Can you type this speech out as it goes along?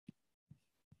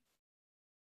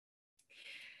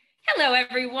Hello,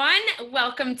 everyone.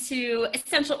 Welcome to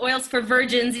Essential Oils for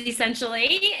Virgins, essentially.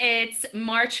 It's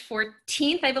March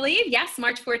 14th, I believe. Yes,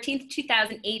 March 14th,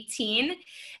 2018.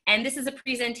 And this is a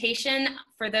presentation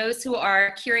for those who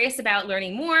are curious about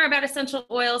learning more about essential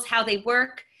oils, how they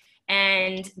work,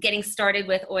 and getting started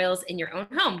with oils in your own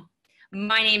home.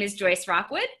 My name is Joyce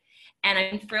Rockwood, and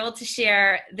I'm thrilled to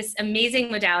share this amazing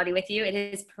modality with you. It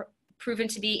is proven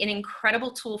to be an incredible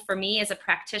tool for me as a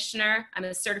practitioner. I'm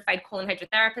a certified colon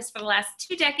hydrotherapist for the last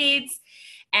 2 decades.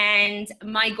 And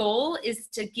my goal is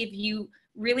to give you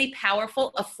really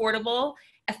powerful, affordable,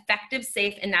 effective,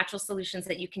 safe, and natural solutions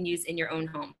that you can use in your own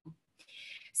home.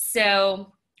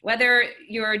 So whether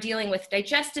you're dealing with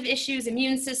digestive issues,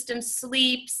 immune system,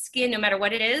 sleep, skin, no matter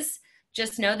what it is,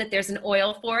 just know that there's an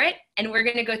oil for it. And we're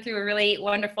gonna go through a really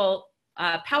wonderful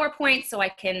PowerPoint so I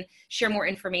can share more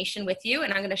information with you.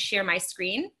 And I'm going to share my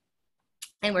screen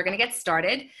and we're going to get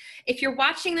started. If you're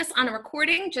watching this on a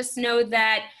recording, just know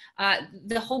that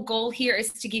the whole goal here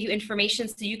is to give you information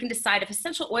so you can decide if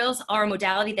essential oils are a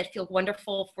modality that feel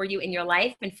wonderful for you in your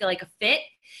life and feel like a fit.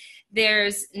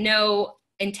 There's no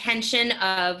intention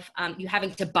of you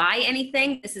having to buy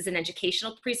anything. This is an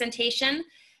educational presentation.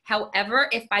 However,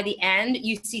 if by the end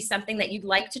you see something that you'd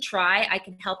like to try, I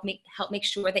can help make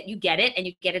sure that you get it, and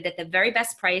you get it at the very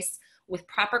best price with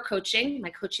proper coaching.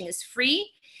 My coaching is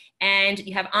free, and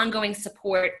you have ongoing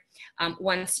support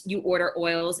once you order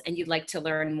oils and you'd like to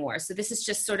learn more. So this is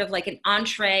just sort of like an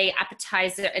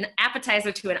appetizer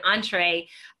to an entree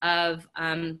of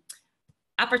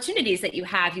opportunities that you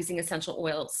have using essential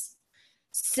oils.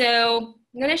 So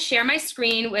I'm going to share my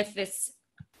screen with this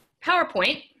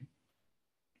PowerPoint.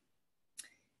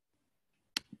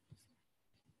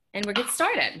 And we'll get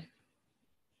started.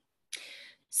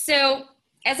 So,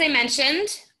 as I mentioned,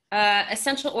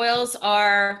 essential oils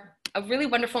are a really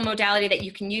wonderful modality that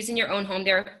you can use in your own home.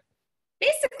 They're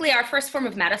basically our first form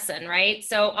of medicine, right?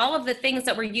 So all of the things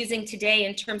that we're using today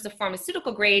in terms of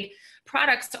pharmaceutical grade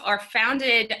products are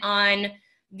founded on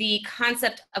the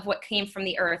concept of what came from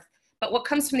the earth. But what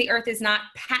comes from the earth is not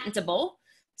patentable,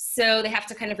 so they have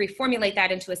to kind of reformulate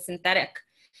that into a synthetic.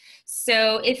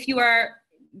 So if you are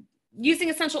using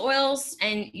essential oils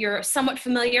and you're somewhat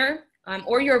familiar,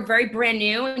 or you're very brand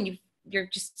new and you're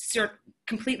just sort of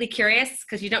completely curious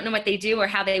because you don't know what they do or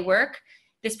how they work,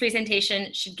 this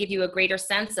presentation should give you a greater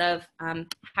sense of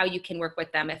how you can work with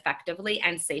them effectively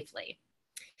and safely.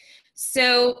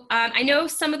 So I know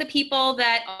some of the people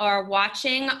that are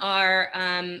watching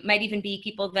might even be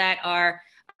people that are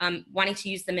wanting to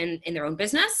use them in their own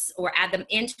business or add them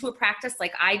into a practice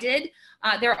like I did.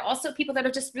 There are also people that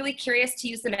are just really curious to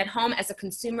use them at home as a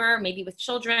consumer, maybe with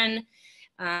children.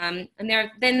 And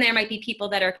then there might be people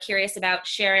that are curious about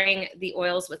sharing the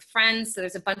oils with friends. So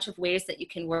there's a bunch of ways that you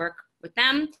can work with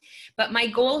them. But my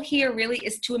goal here really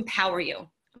is to empower you.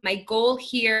 My goal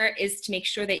here is to make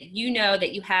sure that you know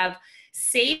that you have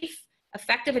safe,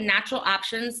 effective, and natural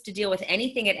options to deal with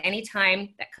anything at any time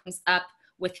that comes up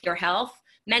with your health.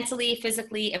 Mentally,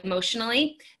 physically,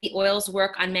 emotionally. The oils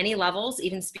work on many levels,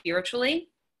 even spiritually.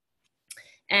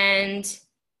 And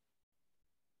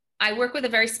I work with a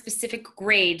very specific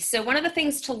grade. So one of the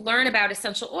things to learn about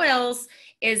essential oils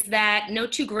is that no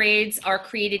two grades are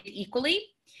created equally.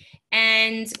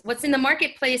 And what's in the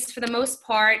marketplace for the most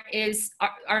part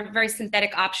are very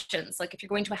synthetic options. Like if you're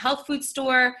going to a health food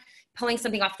store, pulling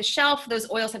something off the shelf, those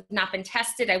oils have not been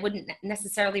tested. I wouldn't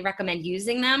necessarily recommend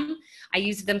using them. I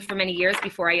used them for many years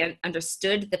before I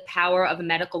understood the power of a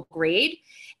medical grade.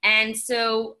 And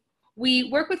so we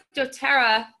work with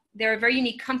doTERRA. They're a very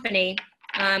unique company.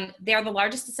 They are the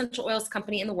largest essential oils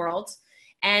company in the world.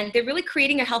 And they're really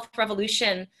creating a health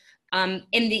revolution in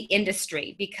the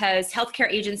industry because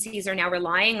healthcare agencies are now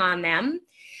relying on them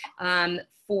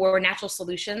for natural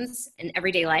solutions in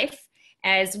everyday life,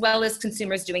 as well as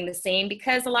consumers doing the same,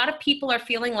 because a lot of people are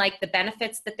feeling like the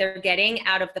benefits that they're getting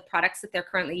out of the products that they're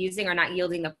currently using are not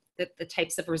yielding the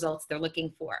types of results they're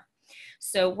looking for.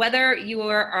 So whether you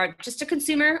are just a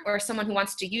consumer or someone who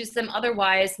wants to use them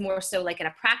otherwise, more so like in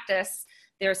a practice,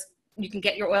 you can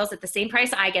get your oils at the same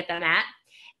price I get them at.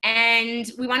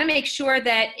 And we want to make sure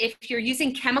that if you're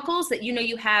using chemicals, that you know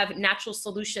you have natural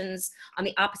solutions on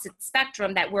the opposite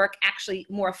spectrum that work actually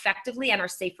more effectively and are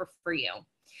safer for you.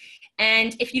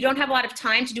 And if you don't have a lot of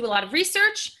time to do a lot of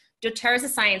research, doTERRA is a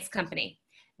science company.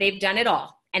 They've done it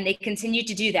all, and they continue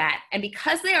to do that. And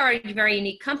because they are a very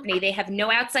unique company, they have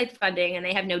no outside funding and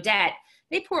they have no debt.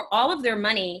 They pour all of their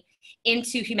money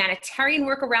into humanitarian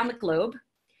work around the globe,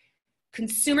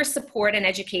 consumer support and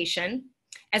education,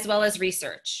 as well as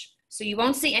research. So you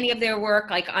won't see any of their work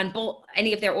like on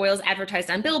any of their oils advertised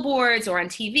on billboards or on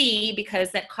TV,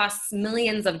 because that costs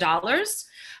millions of dollars.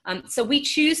 So we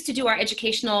choose to do our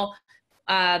educational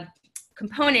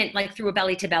component like through a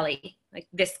belly to belly, like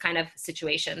this kind of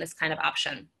situation, this kind of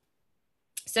option.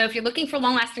 So if you're looking for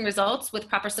long-lasting results with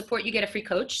proper support, you get a free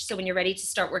coach. So when you're ready to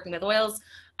start working with oils,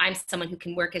 I'm someone who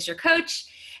can work as your coach.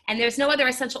 And there's no other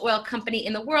essential oil company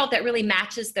in the world that really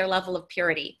matches their level of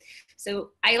purity.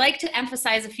 So I like to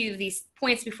emphasize a few of these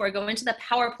points before I go into the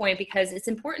PowerPoint, because it's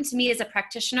important to me as a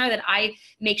practitioner that I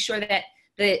make sure that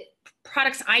the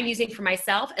products I'm using for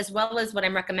myself, as well as what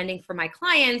I'm recommending for my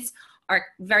clients, are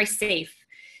very safe.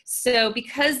 So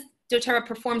because doTERRA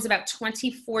performs about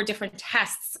 24 different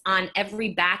tests on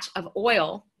every batch of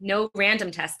oil, no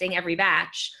random testing, every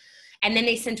batch, and then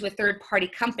they send to a third-party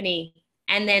company,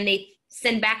 and then they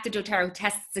send back to doTERRA who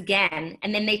tests again,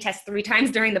 and then they test 3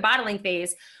 times during the bottling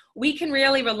phase, we can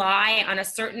really rely on a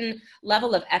certain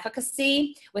level of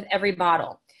efficacy with every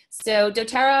bottle. So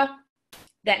doTERRA,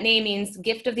 that name means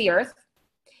gift of the earth,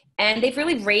 and they've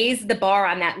really raised the bar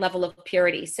on that level of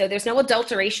purity. So there's no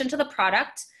adulteration to the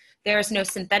product. There's no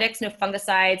synthetics, no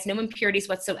fungicides, no impurities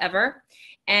whatsoever.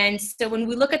 And so when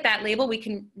we look at that label, we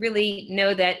can really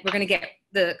know that we're going to get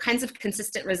the kinds of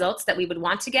consistent results that we would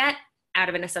want to get out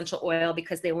of an essential oil,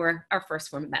 because they were our first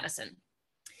form of medicine.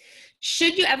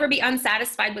 Should you ever be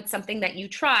unsatisfied with something that you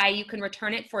try, you can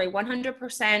return it for a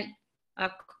 100%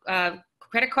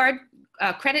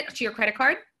 credit to your credit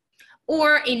card,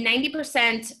 or a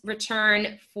 90%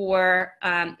 return for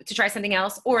to try something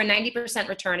else, or a 90%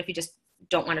 return if you just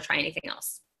don't want to try anything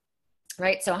else,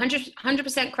 right? So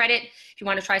 100% credit if you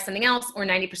want to try something else, or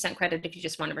 90% credit if you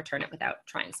just want to return it without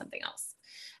trying something else.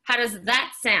 How does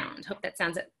that sound? Hope that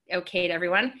sounds okay to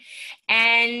everyone.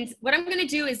 And what I'm going to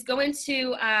do is go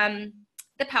into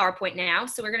the PowerPoint now.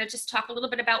 So we're going to just talk a little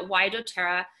bit about why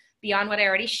doTERRA, beyond what I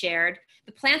already shared.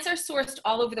 The plants are sourced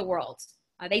all over the world.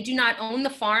 They do not own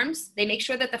the farms. They make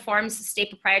sure that the farms stay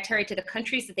proprietary to the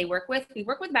countries that they work with. We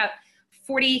work with about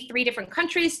 43 different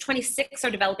countries, 26 are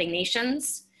developing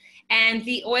nations, and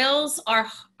the oils are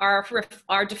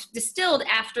distilled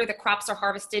after the crops are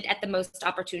harvested at the most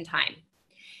opportune time.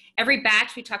 Every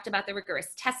batch, we talked about the rigorous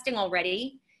testing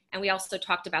already, and we also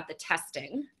talked about the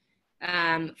testing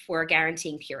for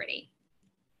guaranteeing purity.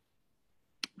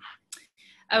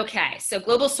 Okay, so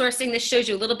global sourcing, this shows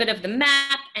you a little bit of the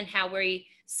map and how we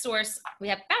source. We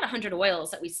have about 100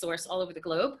 oils that we source all over the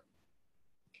globe.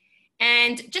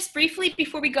 And just briefly,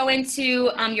 before we go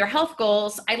into your health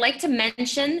goals, I'd like to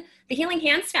mention the Healing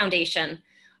Hands Foundation.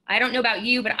 I don't know about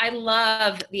you, but I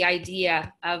love the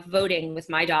idea of voting with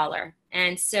my dollar.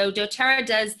 And so doTERRA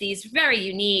does these very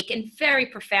unique and very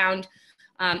profound,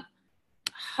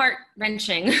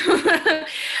 heart-wrenching,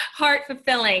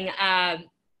 heart-fulfilling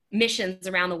missions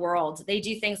around the world. They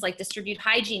do things like distribute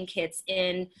hygiene kits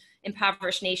in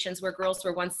impoverished nations where girls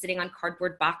were once sitting on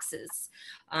cardboard boxes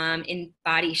in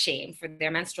body shame for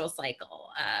their menstrual cycle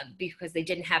because they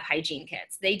didn't have hygiene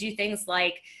kits. They do things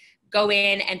like go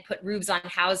in and put roofs on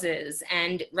houses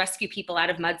and rescue people out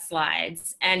of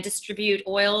mudslides and distribute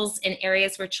oils in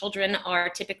areas where children are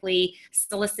typically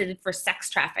solicited for sex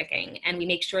trafficking. And we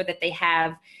make sure that they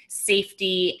have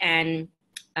safety and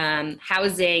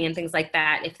housing and things like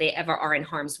that if they ever are in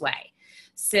harm's way.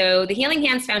 So the Healing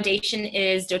Hands Foundation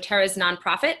is doTERRA's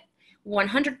nonprofit.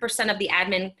 100% of the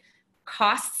admin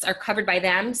costs are covered by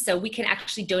them. So we can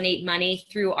actually donate money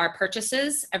through our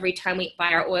purchases every time we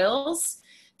buy our oils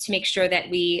to make sure that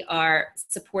we are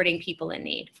supporting people in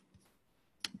need.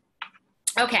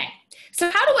 Okay, so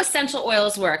how do essential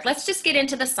oils work? Let's just get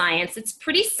into the science. It's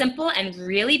pretty simple and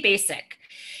really basic.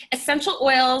 Essential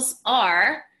oils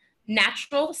are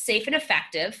natural, safe, and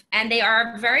effective, and they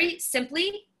are very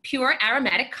simply pure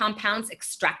aromatic compounds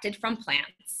extracted from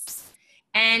plants.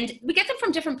 And we get them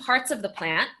from different parts of the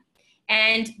plant,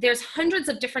 and there's hundreds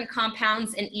of different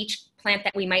compounds in each plant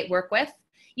that we might work with.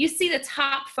 You see the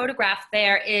top photograph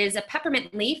there is a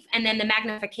peppermint leaf, and then the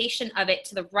magnification of it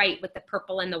to the right with the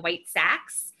purple and the white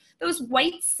sacs. Those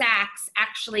white sacs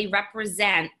actually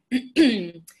represent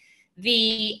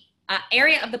the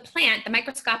area of the plant, the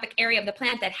microscopic area of the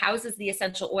plant that houses the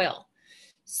essential oil.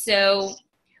 So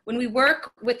when we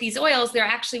work with these oils, they're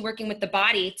actually working with the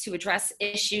body to address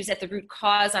issues at the root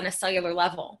cause on a cellular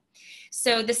level.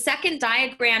 So the second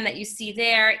diagram that you see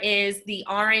there is the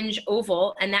orange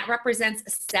oval, and that represents a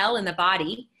cell in the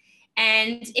body.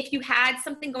 And if you had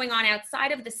something going on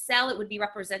outside of the cell, it would be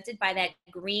represented by that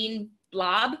green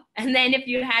blob. And then if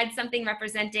you had something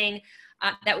representing,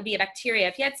 that would be a bacteria.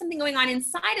 If you had something going on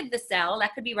inside of the cell,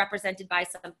 that could be represented by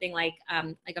something like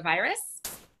a virus.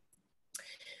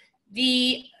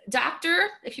 The doctor,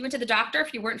 if you went to the doctor,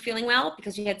 if you weren't feeling well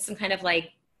because you had some kind of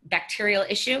like bacterial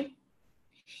issue,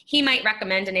 he might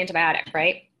recommend an antibiotic,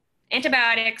 right?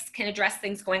 Antibiotics can address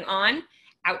things going on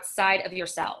outside of your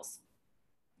cells.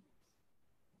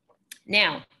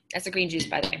 Now, that's a green juice,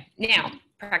 by the way. Now,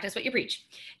 practice what you preach.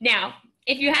 Now,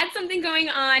 if you had something going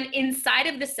on inside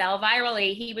of the cell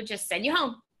virally, he would just send you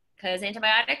home because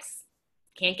antibiotics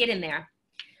can't get in there.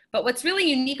 But what's really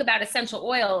unique about essential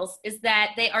oils is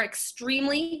that they are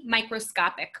extremely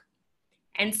microscopic.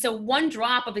 And so one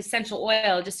drop of essential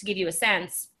oil, just to give you a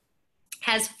sense,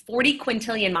 has 40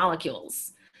 quintillion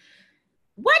molecules.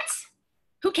 What?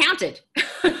 Who counted?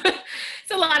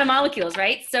 It's a lot of molecules,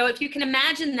 right? So if you can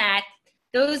imagine that,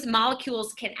 those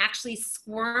molecules can actually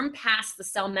squirm past the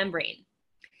cell membrane.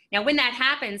 Now, when that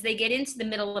happens, they get into the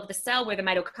middle of the cell where the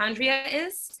mitochondria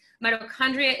is.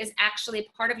 Mitochondria is actually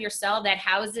part of your cell that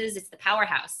houses, it's the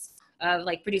powerhouse of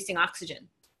like producing oxygen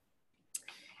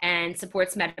and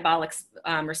supports metabolic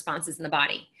responses in the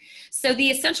body. So the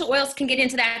essential oils can get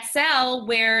into that cell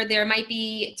where there might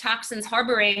be toxins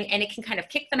harboring, and it can kind of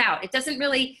kick them out. It doesn't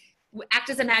really act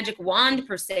as a magic wand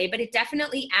per se, but it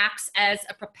definitely acts as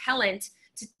a propellant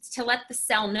to let the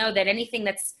cell know that anything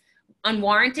that's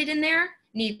unwarranted in there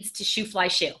needs to shoo, fly,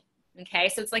 shoo. Okay,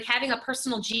 so it's like having a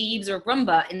personal Jeeves or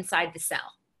Roomba inside the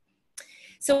cell.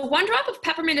 So 1 drop of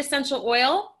peppermint essential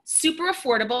oil, super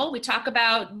affordable. We talk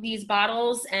about these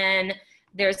bottles, and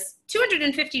there's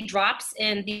 250 drops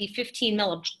in the 15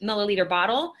 milliliter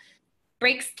bottle.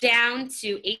 Breaks down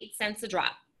to 8 cents a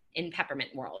drop in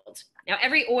peppermint world. Now,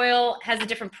 every oil has a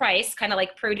different price, kind of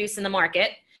like produce in the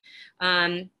market.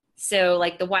 So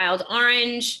like the wild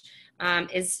orange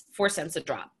is 4 cents a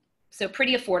drop. So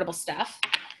pretty affordable stuff.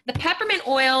 The peppermint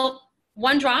oil,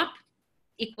 1 drop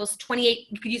equals 28.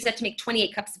 You could use that to make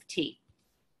 28 cups of tea.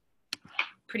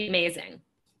 Pretty amazing.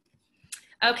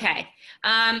 Okay.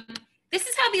 This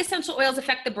is how the essential oils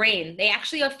affect the brain. They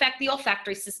actually affect the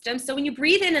olfactory system. So when you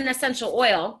breathe in an essential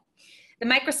oil, the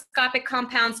microscopic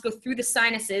compounds go through the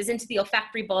sinuses into the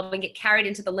olfactory bulb and get carried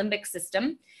into the limbic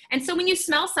system. And so when you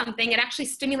smell something, it actually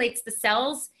stimulates the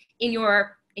cells in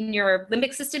your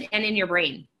limbic system and in your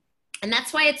brain. And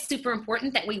that's why it's super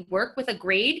important that we work with a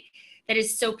grade that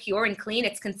is so pure and clean.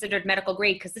 It's considered medical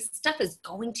grade because this stuff is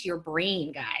going to your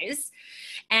brain, guys.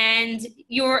 And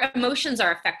your emotions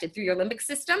are affected through your limbic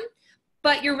system,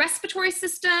 but your respiratory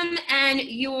system and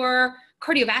your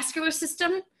cardiovascular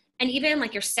system and even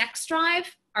like your sex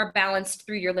drive are balanced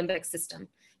through your limbic system,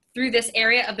 through this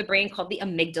area of the brain called the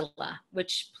amygdala,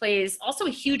 which plays also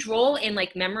a huge role in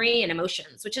like memory and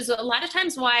emotions, which is a lot of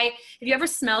times why, have you ever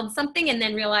smelled something and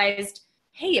then realized,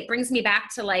 hey, it brings me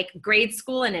back to like grade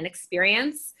school and an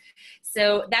experience?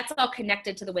 So that's all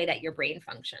connected to the way that your brain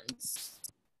functions.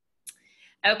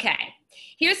 Okay,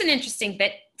 here's an interesting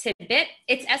tidbit.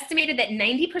 It's estimated that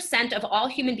 90% of all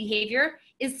human behavior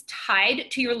is tied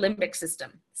to your limbic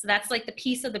system. So that's like the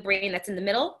piece of the brain that's in the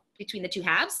middle between the two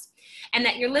halves, and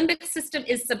that your limbic system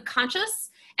is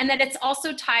subconscious, and that it's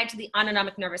also tied to the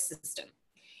autonomic nervous system.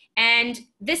 And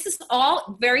this is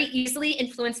all very easily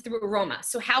influenced through aroma.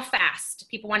 So how fast?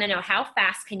 People want to know, how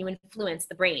fast can you influence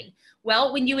the brain?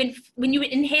 Well, when you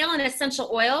inhale an essential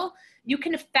oil, you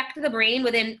can affect the brain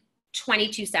within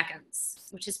 22 seconds,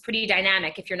 which is pretty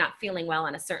dynamic if you're not feeling well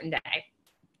on a certain day.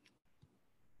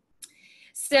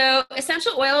 So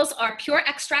essential oils are pure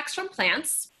extracts from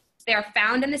plants. They are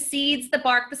found in the seeds, the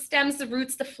bark, the stems, the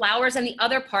roots, the flowers, and the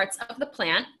other parts of the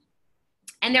plant.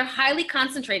 And they're highly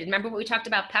concentrated. Remember what we talked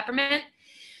about peppermint?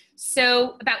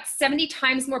 So about 70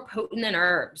 times more potent than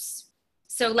herbs.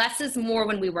 So less is more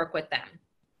when we work with them.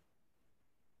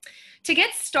 To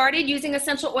get started using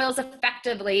essential oils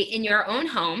effectively in your own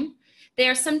home,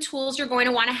 there are some tools you're going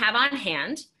to want to have on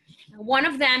hand. One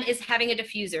of them is having a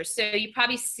diffuser. So you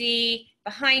probably see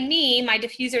behind me, my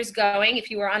diffuser's going. If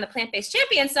you were on the Plant-Based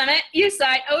Champion Summit, you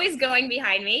saw it always going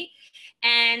behind me.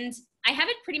 And I have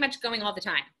it pretty much going all the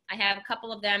time. I have a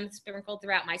couple of them sprinkled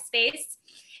throughout my space.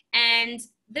 And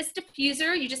this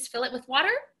diffuser, you just fill it with water,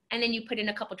 and then you put in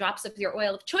a couple drops of your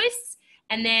oil of choice,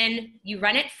 and then you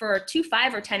run it for 2,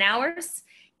 5, or 10 hours,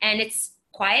 and it's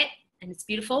quiet, and it's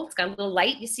beautiful. It's got a little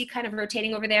light you see kind of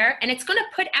rotating over there, and it's gonna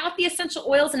put out the essential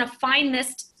oils in a fine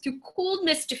mist through cooled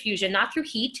mist diffusion, not through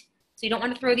heat. So you don't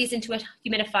want to throw these into a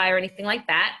humidifier or anything like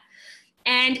that.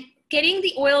 And getting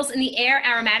the oils in the air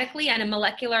aromatically on a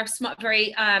molecular,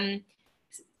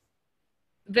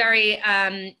 very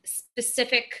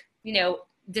specific,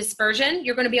 dispersion,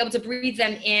 you're going to be able to breathe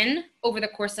them in over the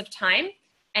course of time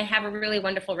and have a really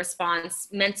wonderful response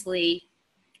mentally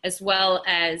as well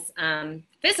as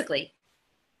physically.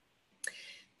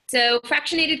 So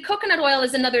fractionated coconut oil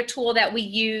is another tool that we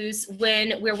use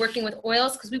when we're working with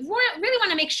oils, because we really want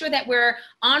to make sure that we're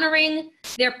honoring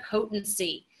their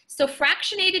potency. So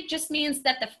fractionated just means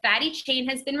that the fatty chain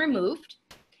has been removed,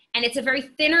 and it's a very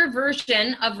thinner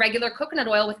version of regular coconut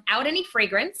oil without any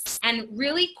fragrance and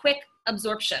really quick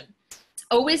absorption. It's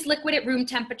always liquid at room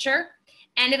temperature,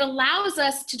 and it allows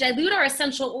us to dilute our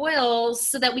essential oils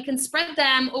so that we can spread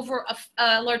them over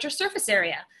a larger surface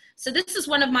area. So this is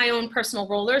one of my own personal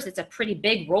rollers. It's a pretty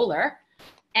big roller.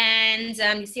 And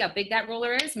you see how big that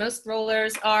roller is? Most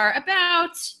rollers are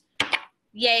about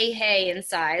yay hay in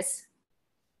size.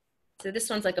 So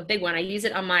this one's like a big one. I use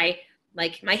it on my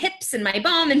hips and my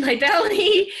bum and my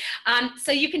belly.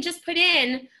 So you can just put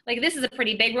in, like this is a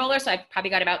pretty big roller, so I've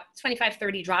probably got about 25,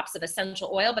 30 drops of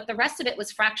essential oil, but the rest of it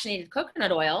was fractionated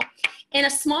coconut oil. In a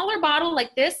smaller bottle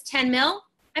like this, 10 mil,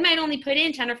 I might only put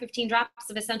in 10 or 15 drops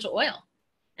of essential oil,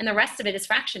 and the rest of it is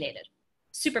fractionated.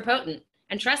 Super potent.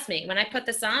 And trust me, when I put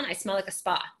this on, I smell like a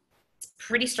spa. It's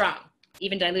pretty strong,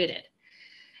 even diluted.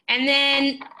 And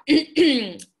then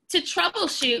to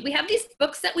troubleshoot, we have these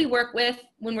books that we work with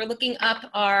when we're looking up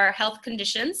our health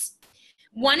conditions.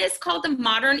 One is called the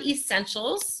Modern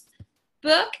Essentials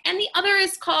book, and the other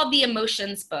is called the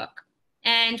Emotions book.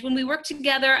 And when we work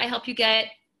together, I help you get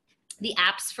the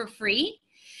apps for free.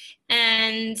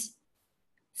 And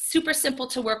super simple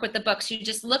to work with the books. You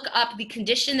just look up the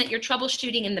condition that you're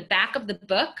troubleshooting in the back of the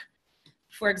book.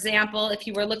 For example, if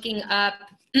you were looking up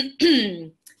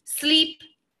sleep,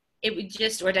 it would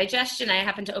just, or digestion. I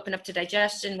happen to open up to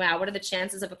digestion. Wow, what are the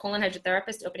chances of a colon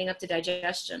hydrotherapist opening up to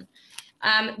digestion?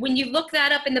 When you look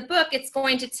that up in the book, it's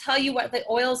going to tell you what the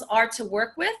oils are to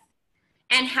work with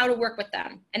and how to work with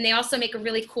them. And they also make a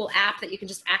really cool app that you can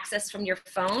just access from your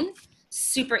phone.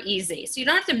 Super easy. So you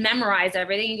don't have to memorize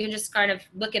everything. You can just kind of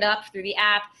look it up through the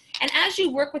app. And as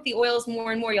you work with the oils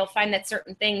more and more, you'll find that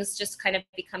certain things just kind of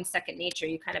become second nature.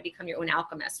 You kind of become your own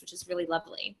alchemist, which is really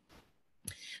lovely.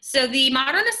 So the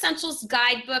Modern Essentials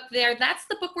guidebook there, that's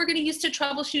the book we're going to use to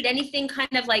troubleshoot anything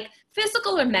kind of like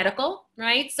physical or medical,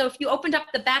 right? So if you opened up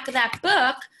the back of that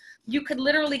book, you could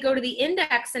literally go to the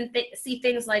index and see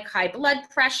things like high blood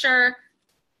pressure,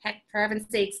 heck, for heaven's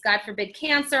sakes, God forbid,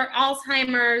 cancer,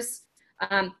 Alzheimer's,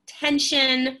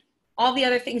 tension, all the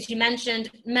other things you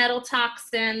mentioned, metal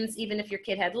toxins, even if your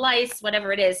kid had lice,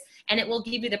 whatever it is, and it will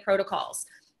give you the protocols.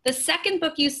 The second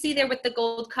book you see there with the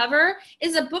gold cover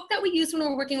is a book that we use when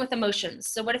we're working with emotions.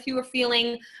 So what if you were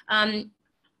feeling,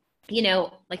 you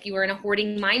know, like you were in a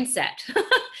hoarding mindset?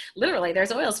 Literally,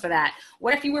 there's oils for that.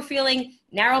 What if you were feeling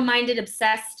narrow-minded,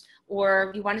 obsessed,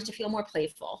 or you wanted to feel more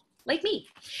playful? Like me.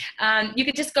 You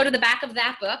could just go to the back of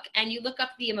that book and you look up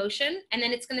the emotion, and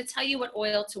then it's going to tell you what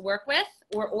oil to work with,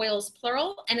 or oils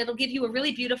plural, and it'll give you a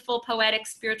really beautiful, poetic,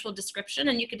 spiritual description,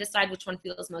 and you can decide which one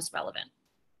feels most relevant.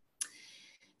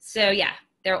 So yeah,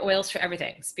 there are oils for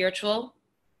everything, spiritual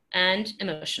and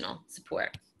emotional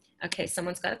support. Okay,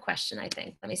 someone's got a question, I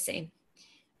think. Let me see.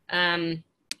 Hang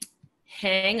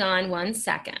on one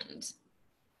second.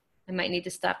 I might need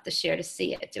to stop the share to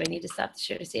see it. Do I need to stop the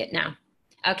share to see it? No.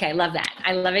 Okay, love that.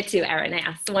 I love it too, Erin.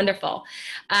 Yeah, it's wonderful.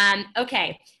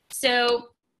 Okay, so,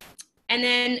 and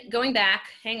then going back,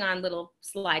 hang on, little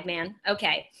slide man.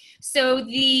 Okay, so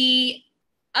the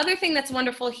other thing that's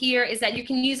wonderful here is that you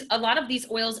can use a lot of these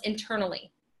oils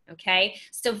internally, okay?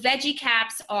 So veggie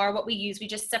caps are what we use. We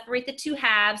just separate the two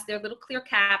halves. They're little clear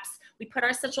caps. We put our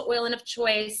essential oil in of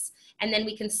choice, and then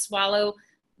we can swallow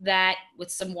that with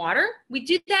some water. We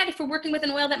do that if we're working with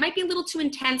an oil that might be a little too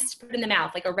intense to put in the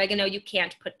mouth, like oregano you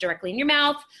can't put directly in your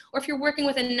mouth, or if you're working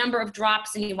with a number of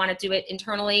drops and you want to do it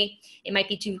internally, it might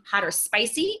be too hot or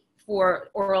spicy for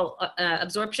oral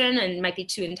absorption and might be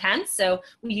too intense. So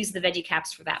we use the veggie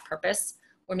caps for that purpose.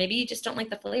 Or maybe you just don't like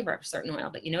the flavor of a certain oil,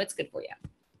 but you know it's good for you.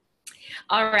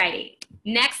 All righty,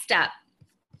 next up.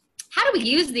 How do we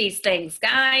use these things,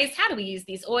 guys? How do we use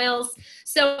these oils?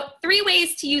 So 3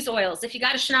 ways to use oils. If you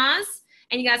got a schnoz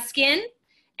and you got skin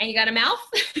and you got a mouth,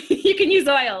 you can use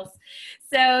oils.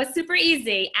 So super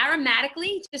easy.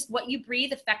 Aromatically, just what you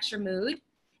breathe affects your mood.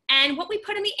 And what we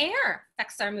put in the air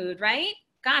affects our mood, right?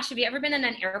 Gosh, have you ever been in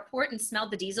an airport and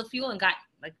smelled the diesel fuel and got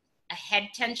like a head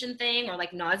tension thing or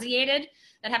like nauseated?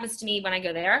 That happens to me when I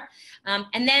go there.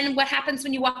 And then what happens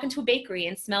when you walk into a bakery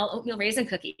and smell oatmeal raisin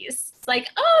cookies? It's like,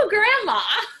 oh, grandma.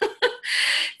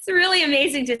 It's really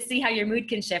amazing to see how your mood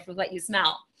can shift with what you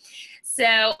smell.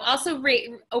 So also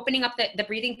opening up the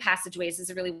breathing passageways is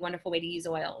a really wonderful way to use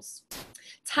oils.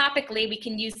 Topically, we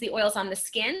can use the oils on the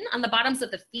skin, on the bottoms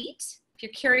of the feet. If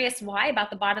you're curious why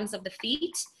about the bottoms of the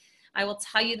feet, I will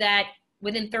tell you that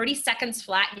within 30 seconds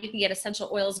flat, you can get essential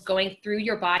oils going through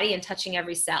your body and touching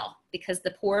every cell because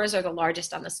the pores are the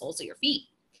largest on the soles of your feet.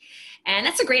 And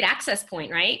that's a great access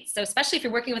point, right? So especially if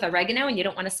you're working with oregano and you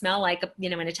don't want to smell like, an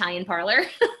Italian parlor,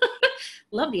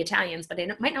 love the Italians, but they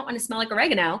might not want to smell like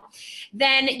oregano,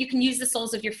 then you can use the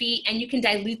soles of your feet and you can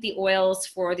dilute the oils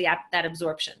for that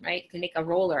absorption, right? You can make a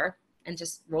roller and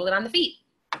just roll it on the feet.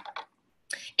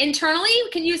 Internally,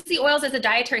 we can use the oils as a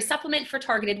dietary supplement for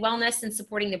targeted wellness and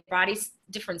supporting the body's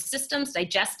different systems,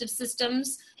 digestive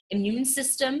systems, immune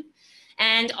system.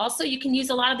 And also you can use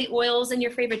a lot of the oils in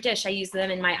your favorite dish. I use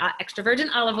them in my extra virgin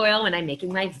olive oil when I'm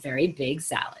making my very big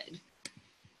salad.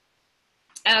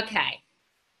 Okay.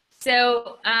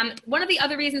 So one of the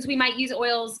other reasons we might use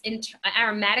oils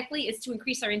aromatically is to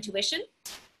increase our intuition.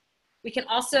 We can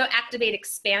also activate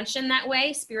expansion that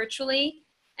way, spiritually,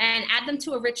 and add them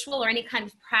to a ritual or any kind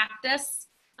of practice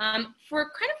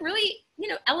for kind of really,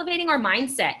 elevating our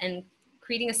mindset and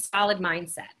creating a solid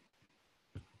mindset.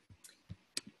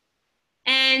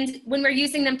 And when we're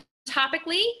using them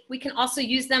topically, we can also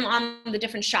use them on the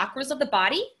different chakras of the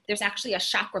body. There's actually a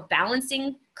chakra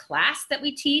balancing class that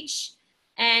we teach,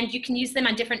 and you can use them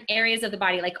on different areas of the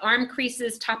body, like arm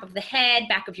creases, top of the head,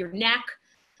 back of your neck,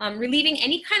 relieving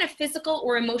any kind of physical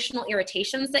or emotional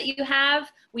irritations that you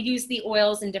have. We use the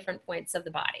oils in different points of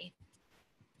the body.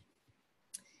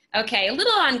 Okay, a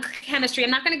little on chemistry. I'm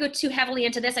not going to go too heavily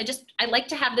into this. I like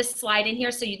to have this slide in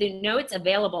here so you know it's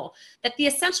available. That the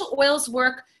essential oils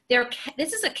work,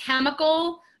 this is a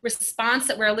chemical response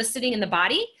that we're eliciting in the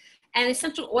body. And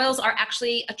essential oils are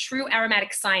actually a true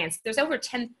aromatic science. There's over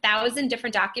 10,000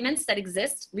 different documents that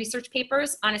exist, research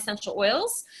papers on essential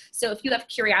oils. So if you have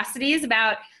curiosities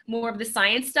about more of the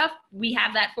science stuff, we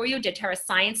have that for you.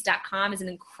 doTerraScience.com is an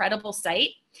incredible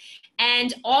site.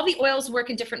 And all the oils work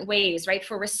in different ways, right?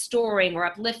 For restoring or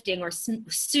uplifting or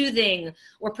soothing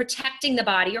or protecting the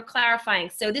body or clarifying.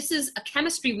 So this is a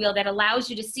chemistry wheel that allows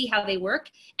you to see how they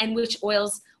work and which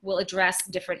oils will address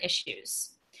different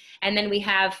issues. And then we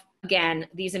have, again,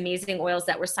 these amazing oils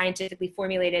that were scientifically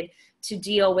formulated to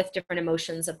deal with different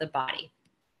emotions of the body.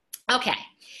 Okay,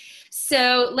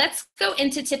 so let's go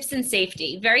into tips and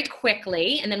safety very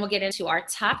quickly, and then we'll get into our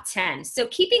top 10. So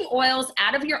keeping oils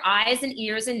out of your eyes and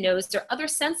ears and nose or other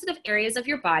sensitive areas of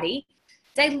your body.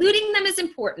 Diluting them is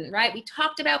important, right? We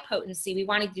talked about potency. We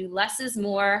want to do less is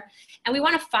more, and we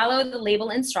want to follow the label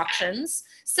instructions.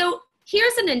 So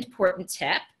here's an important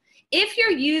tip. If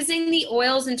you're using the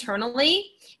oils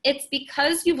internally, it's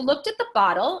because you've looked at the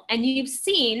bottle and you've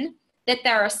seen that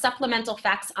there are supplemental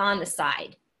facts on the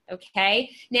side,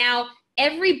 okay? Now,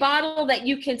 every bottle that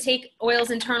you can take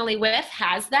oils internally with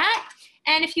has that.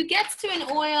 And if you get to an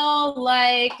oil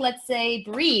like, let's say,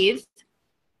 Breathe,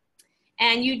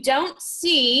 and you don't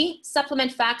see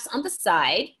supplement facts on the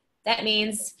side, that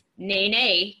means nay,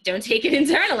 nay, don't take it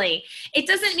internally. It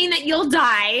doesn't mean that you'll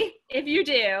die if you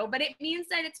do, but it means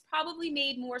that it's probably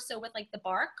made more so with like the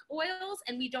bark oils,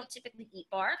 and we don't typically eat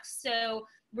bark. So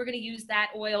we're gonna use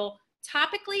that oil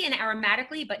topically and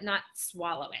aromatically, but not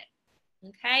swallow it,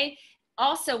 okay?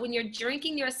 Also, when you're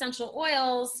drinking your essential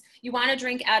oils, you wanna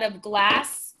drink out of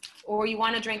glass, or you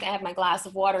wanna drink, I have my glass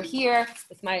of water here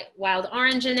with my wild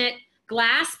orange in it,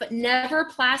 glass, but never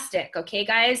plastic, okay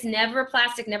guys? Never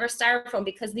plastic, never styrofoam,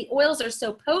 because the oils are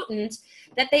so potent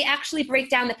that they actually break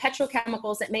down the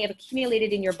petrochemicals that may have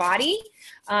accumulated in your body,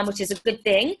 which is a good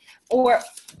thing, or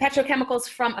petrochemicals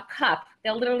from a cup.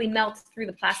 They'll literally melt through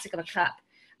the plastic of a cup,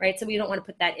 right? So we don't want to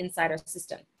put that inside our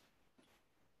system.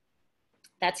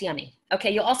 That's yummy.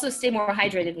 Okay, you'll also stay more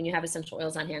hydrated when you have essential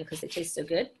oils on hand because they taste so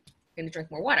good. You're gonna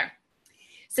drink more water.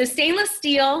 So stainless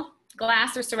steel,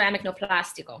 glass, or ceramic, no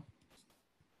plastico.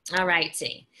 All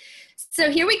righty. So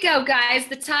here we go, guys.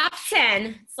 The top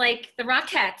 10. It's like the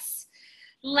Rockettes.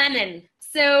 Lemon.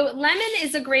 So lemon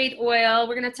is a great oil.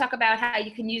 We're going to talk about how you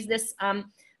can use this.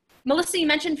 Melissa, you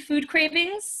mentioned food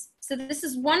cravings. So this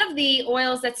is one of the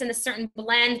oils that's in a certain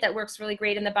blend that works really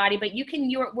great in the body, but you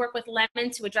can work with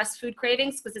lemon to address food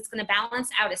cravings because it's going to balance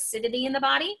out acidity in the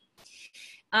body.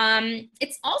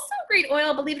 It's also a great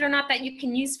oil, believe it or not, that you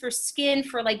can use for skin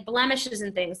for like blemishes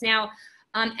and things. Now,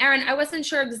 Erin, I wasn't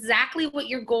sure exactly what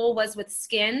your goal was with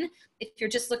skin, if you're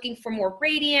just looking for more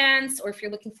radiance or if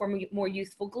you're looking for more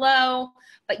youthful glow,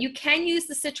 but you can use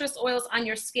the citrus oils on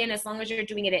your skin as long as you're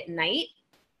doing it at night,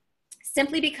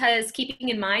 simply because keeping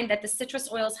in mind that the citrus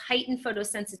oils heighten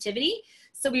photosensitivity,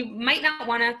 so we might not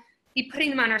want to be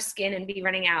putting them on our skin and be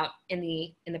running out in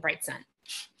the bright sun.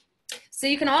 So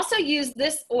you can also use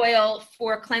this oil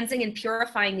for cleansing and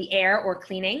purifying the air or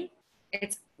cleaning.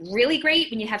 It's really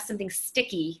great when you have something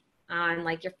sticky on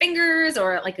like your fingers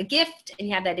or like a gift and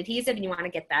you have that adhesive and you want to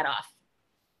get that off.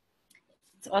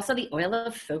 It's also the oil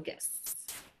of focus.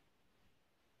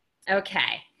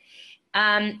 Okay.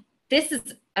 This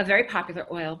is a very popular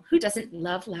oil. Who doesn't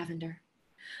love lavender?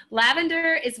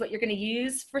 Lavender is what you're going to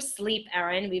use for sleep,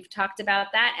 Erin. We've talked about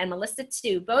that, and Melissa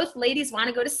too. Both ladies want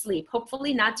to go to sleep,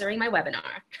 hopefully not during my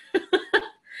webinar.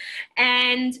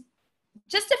 And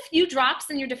just a few drops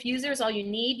in your diffuser is all you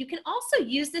need. You can also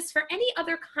use this for any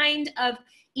other kind of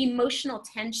emotional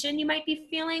tension you might be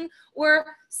feeling, or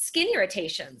skin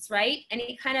irritations, right?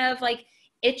 Any kind of like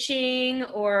itching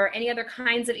or any other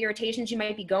kinds of irritations you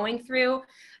might be going through.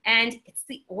 And it's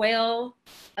the oil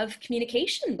of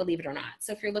communication, believe it or not.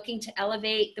 So if you're looking to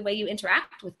elevate the way you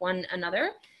interact with one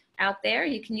another out there,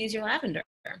 you can use your lavender.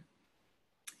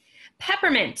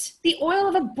 Peppermint, the oil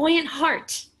of a buoyant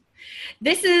heart.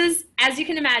 This is, as you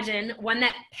can imagine, one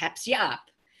that peps you up.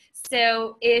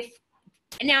 So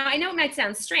now I know it might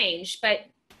sound strange, but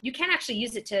you can actually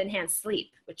use it to enhance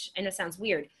sleep, which I know sounds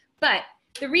weird. But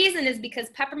the reason is because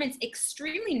peppermint's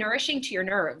extremely nourishing to your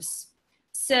nerves.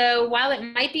 So while it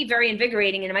might be very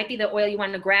invigorating and it might be the oil you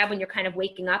want to grab when you're kind of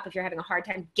waking up if you're having a hard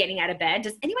time getting out of bed.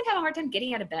 Does anyone have a hard time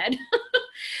getting out of bed?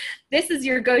 This is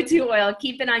your go-to oil.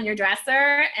 Keep it on your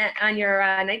dresser, on your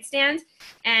nightstand.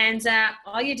 And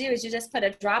all you do is you just put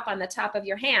a drop on the top of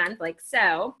your hand like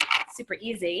so. Super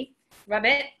easy. Rub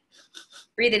it,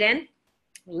 breathe it in,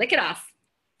 lick it off,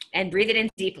 and breathe it in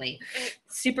deeply.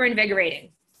 Super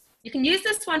invigorating. You can use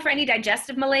this one for any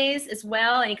digestive malaise as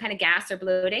well, any kind of gas or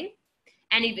bloating.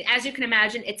 And as you can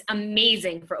imagine, it's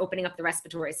amazing for opening up the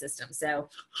respiratory system. So,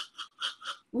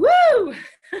 woo,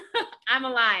 I'm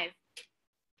alive.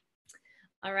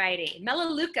 All righty,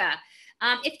 Melaleuca.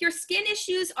 If your skin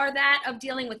issues are that of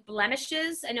dealing with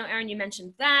blemishes, I know, Erin, you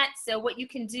mentioned that. So what you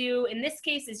can do in this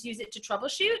case is use it to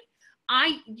troubleshoot.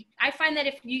 I find that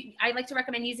I like to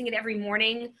recommend using it every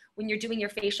morning when you're doing your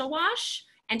facial wash,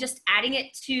 and just adding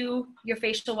it to your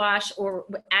facial wash, or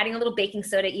adding a little baking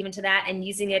soda even to that, and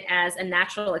using it as a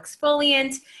natural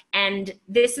exfoliant. And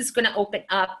this is going to open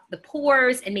up the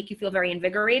pores and make you feel very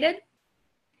invigorated.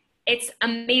 It's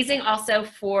amazing also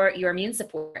for your immune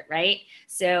support, right?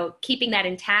 So keeping that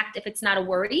intact, if it's not a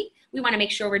worry, we want to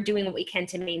make sure we're doing what we can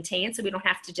to maintain, so we don't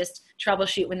have to just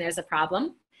troubleshoot when there's a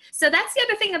problem. So that's the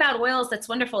other thing about oils that's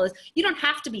wonderful, is you don't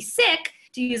have to be sick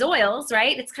to use oils,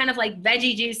 right? It's kind of like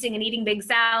veggie juicing and eating big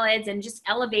salads and just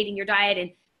elevating your diet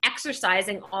and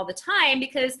exercising all the time,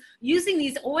 because using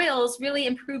these oils really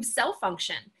improves cell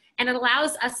function, and it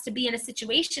allows us to be in a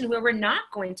situation where we're not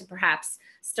going to perhaps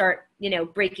start,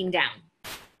 breaking down.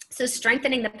 So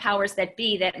strengthening the powers that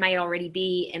be that might already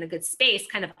be in a good space,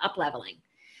 kind of up leveling.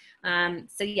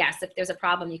 So yes, if there's a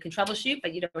problem, you can troubleshoot,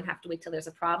 but you don't have to wait till there's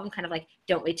a problem. Kind of like,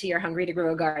 don't wait till you're hungry to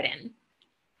grow a garden.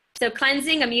 So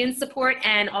cleansing, immune support,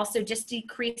 and also just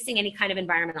decreasing any kind of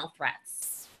environmental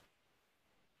threats.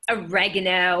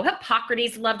 Oregano.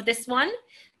 Hippocrates loved this one.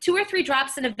 2 or 3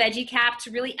 drops in a veggie cap to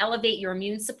really elevate your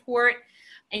immune support.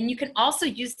 And you can also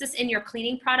use this in your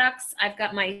cleaning products. I've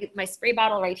got my spray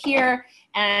bottle right here,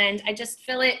 and I just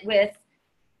fill it with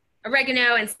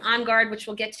oregano and some On Guard, which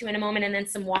we'll get to in a moment, and then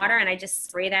some water, and I just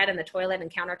spray that in the toilet and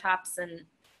countertops, and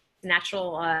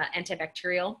natural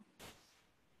antibacterial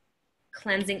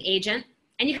cleansing agent.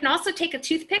 And you can also take a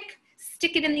toothpick,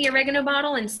 stick it in the oregano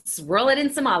bottle, and swirl it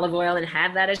in some olive oil and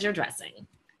have that as your dressing.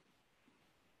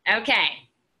 Okay.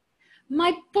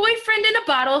 My boyfriend in a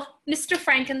bottle, Mr.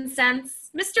 Frankincense.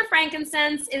 Mr.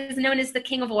 Frankincense is known as the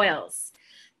king of oils.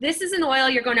 This is an oil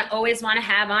you're going to always want to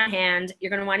have on hand. You're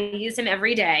going to want to use him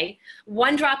every day.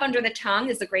 1 drop under the tongue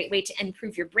is a great way to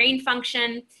improve your brain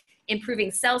function,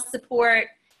 improving cell support,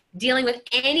 dealing with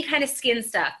any kind of skin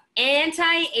stuff,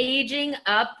 anti-aging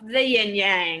up the yin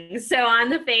yang. So on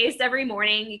the face every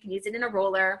morning, you can use it in a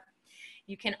roller.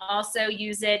 You can also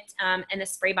use it in a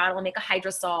spray bottle and make a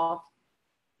hydrosol,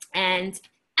 and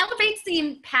elevates the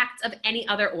impact of any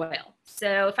other oil.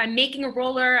 So if I'm making a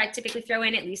roller, I typically throw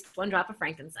in at least 1 drop of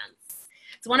frankincense.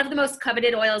 It's one of the most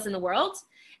coveted oils in the world.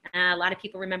 A lot of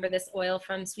people remember this oil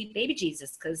from Sweet Baby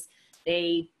Jesus, because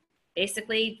they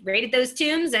basically raided those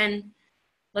tombs, and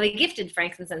well, they gifted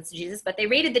frankincense to Jesus, but they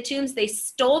raided the tombs, they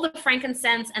stole the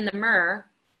frankincense and the myrrh,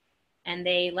 and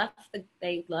they left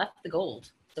the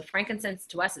gold. So frankincense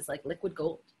to us is like liquid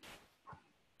gold.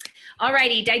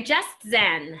 Alrighty, Digest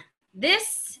Zen.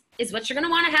 This is what you're gonna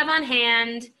wanna have on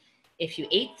hand if you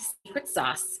ate the secret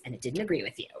sauce and it didn't agree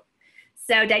with you.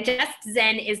 So Digest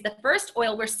Zen is the first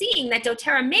oil we're seeing that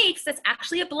doTERRA makes that's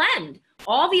actually a blend.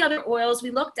 All the other oils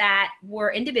we looked at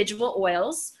were individual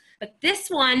oils, but this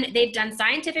one, they've done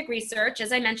scientific research,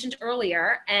 as I mentioned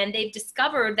earlier, and they've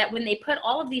discovered that when they put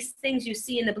all of these things you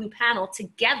see in the blue panel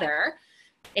together,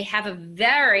 they have a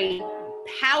very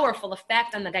powerful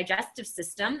effect on the digestive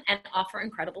system and offer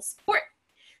incredible support.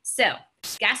 So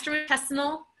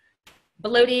gastrointestinal,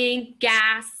 bloating,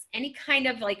 gas, any kind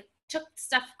of like took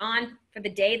stuff on for the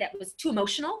day that was too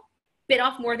emotional, bit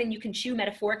off more than you can chew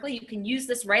metaphorically, you can use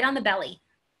this right on the belly.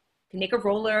 You can make a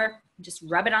roller, just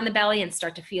rub it on the belly and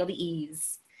start to feel the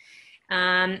ease.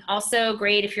 Also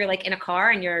great if you're like in a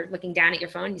car and you're looking down at your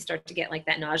phone, you start to get like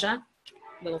that nausea,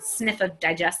 a little sniff of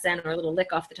digestion or a little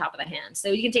lick off the top of the hand. So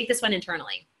you can take this one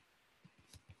internally.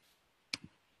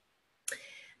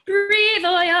 Breathe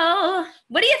oil.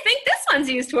 What do you think this one's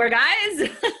used for, guys?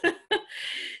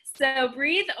 So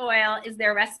Breathe Oil is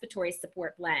their respiratory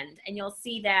support blend. And you'll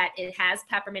see that it has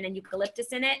peppermint and eucalyptus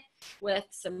in it with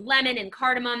some lemon and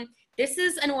cardamom. This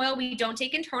is an oil we don't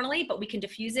take internally, but we can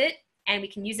diffuse it and we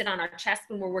can use it on our chest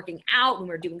when we're working out, when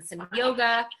we're doing some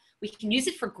yoga. We can use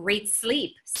it for great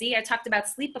sleep. See, I talked about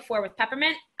sleep before with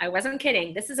peppermint. I wasn't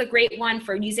kidding. This is a great one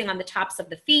for using on the tops of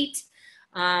the feet,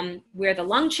 where the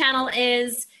lung channel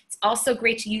is. It's also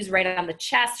great to use right on the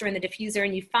chest or in the diffuser.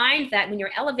 And you find that when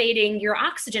you're elevating your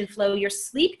oxygen flow, your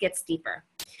sleep gets deeper.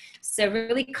 So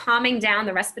really calming down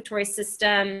the respiratory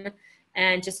system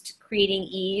and just creating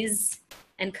ease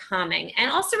and calming.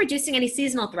 And also reducing any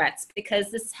seasonal threats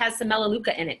because this has some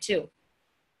melaleuca in it too.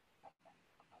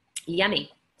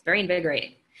 Yummy. It's very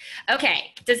invigorating.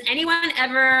 Okay, does anyone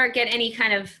ever get any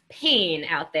kind of pain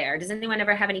out there? Does anyone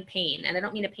ever have any pain? And I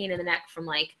don't mean a pain in the neck from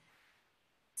like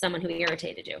someone who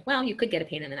irritated you. Well, you could get a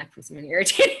pain in the neck from someone who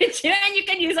irritated you, and you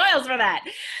can use oils for that.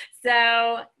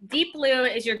 So Deep Blue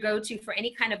is your go-to for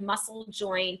any kind of muscle,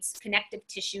 joint, connective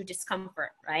tissue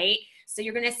discomfort, right? So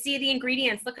you're gonna see the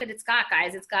ingredients. Look what it's got,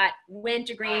 guys. It's got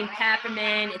wintergreen,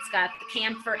 peppermint, it's got the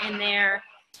camphor in there,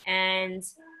 and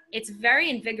it's very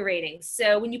invigorating.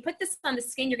 So when you put this on the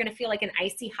skin, you're gonna feel like an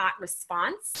icy hot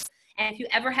response. And if you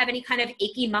ever have any kind of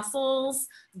achy muscles,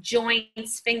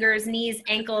 joints, fingers, knees,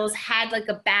 ankles, had like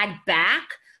a bad back,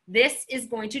 this is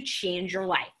going to change your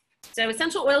life. So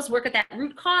essential oils work at that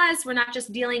root cause. We're not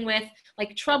just dealing with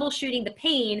like troubleshooting the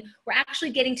pain. We're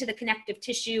actually getting to the connective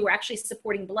tissue. We're actually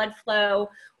supporting blood flow.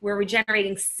 We're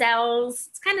regenerating cells.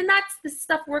 It's kind of nuts. This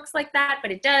stuff works like that,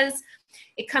 but it does.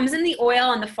 It comes in the oil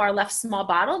on the far left small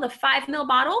bottle, the 5 ml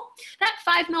bottle. That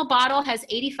 5 ml bottle has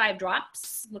 85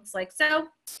 drops, looks like so.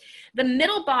 The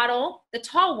middle bottle, the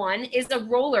tall one, is a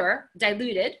roller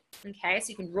diluted, okay? So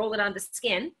you can roll it on the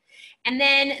skin. And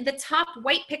then the top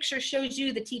white picture shows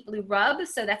you the Deep Blue rub,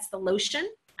 so that's the lotion.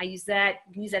 I use that,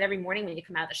 you can use that every morning when you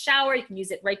come out of the shower. You can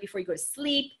use it right before you go to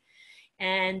sleep.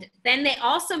 And then they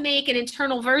also make an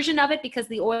internal version of it because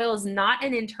the oil is not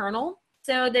an internal.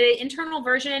 So the internal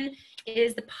version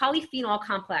is the polyphenol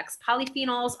complex.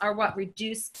 Polyphenols are what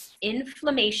reduce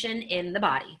inflammation in the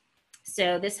body.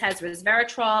 So this has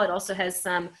resveratrol. It also has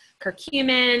some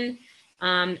curcumin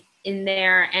in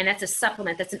there, and that's a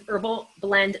supplement. That's an herbal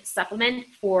blend supplement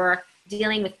for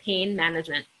dealing with pain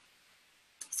management.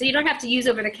 So you don't have to use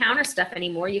over-the-counter stuff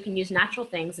anymore. You can use natural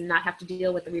things and not have to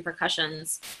deal with the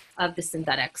repercussions of the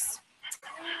synthetics.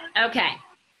 Okay,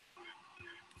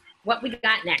 what we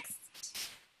got next?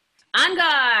 On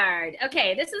Guard.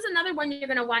 Okay, this is another one you're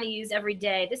gonna wanna use every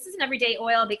day. This is an everyday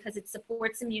oil because it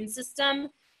supports immune system.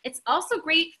 It's also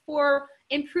great for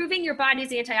improving your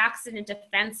body's antioxidant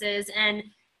defenses and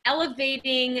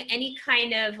elevating any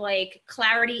kind of like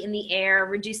clarity in the air,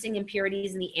 reducing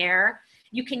impurities in the air.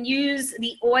 You can use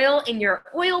the oil in your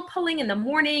oil pulling in the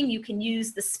morning. You can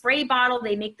use the spray bottle.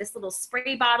 They make this little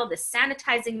spray bottle, this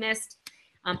sanitizing mist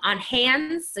on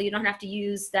hands. So you don't have to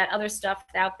use that other stuff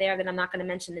out there that I'm not gonna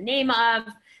mention the name of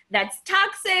that's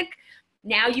toxic.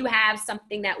 Now you have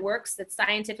something that works, that's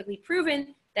scientifically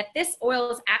proven, that this oil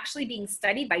is actually being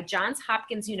studied by Johns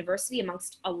Hopkins University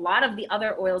amongst a lot of the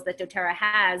other oils that doTERRA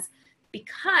has,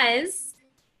 because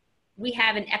we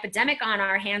have an epidemic on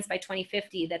our hands by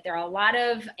 2050 that there are a lot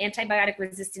of antibiotic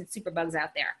resistant superbugs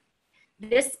out there.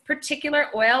 This particular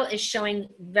oil is showing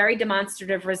very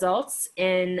demonstrative results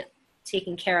in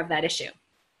taking care of that issue.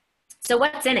 So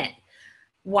what's in it?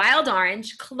 Wild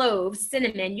orange, clove,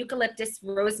 cinnamon, eucalyptus,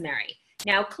 rosemary.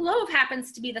 Now, clove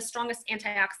happens to be the strongest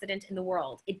antioxidant in the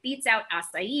world. It beats out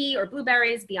acai or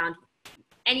blueberries beyond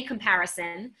any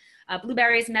comparison.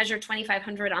 Blueberries measure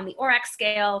 2,500 on the ORAC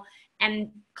scale,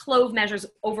 and clove measures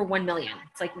over 1 million.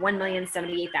 It's like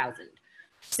 1,078,000.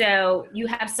 So you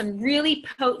have some really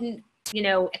potent,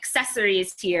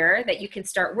 accessories here that you can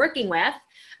start working with.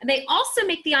 And they also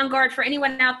make the On Guard for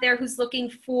anyone out there who's looking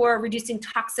for reducing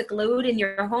toxic load in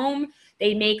your home.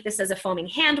 They make this as a foaming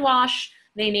hand wash.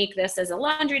 They make this as a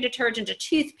laundry detergent, a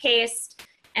toothpaste.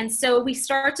 And so we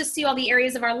start to see all the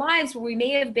areas of our lives where we may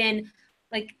have been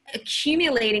like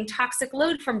accumulating toxic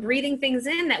load from breathing things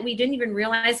in that we didn't even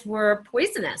realize were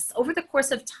poisonous. Over the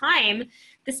course of time,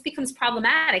 this becomes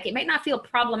problematic. It might not feel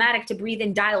problematic to breathe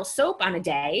in dial soap on a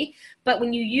day, but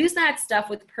when you use that stuff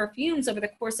with perfumes over the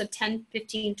course of 10,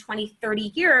 15, 20, 30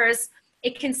 years,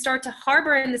 it can start to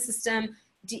harbor in the system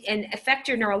and affect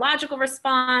your neurological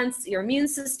response, your immune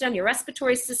system, your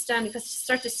respiratory system, because you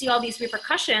start to see all these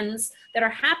repercussions that are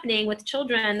happening with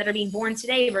children that are being born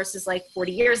today versus like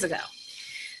 40 years ago.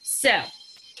 So,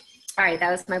 all right, that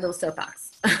was my little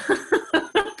soapbox.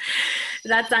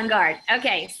 That's on guard.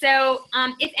 Okay, so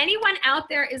if anyone out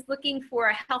there is looking for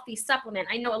a healthy supplement,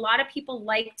 I know a lot of people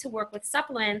like to work with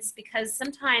supplements because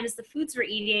sometimes the foods we're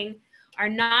eating are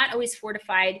not always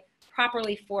fortified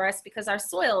properly for us because our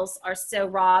soils are so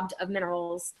robbed of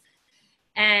minerals.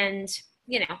 And,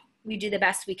 you know, we do the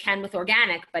best we can with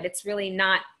organic, but it's really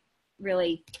not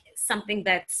really something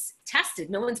that's tested.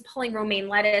 No one's pulling romaine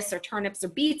lettuce or turnips or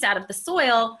beets out of the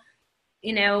soil,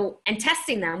 you know, and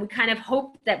testing them. We kind of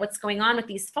hope that what's going on with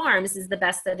these farms is the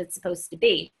best that it's supposed to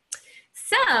be.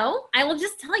 So I will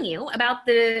just tell you about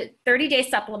the 30-day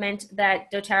supplement that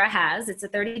doTERRA has. It's a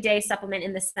 30-day supplement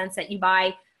in the sense that you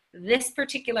buy this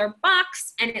particular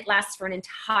box and it lasts for an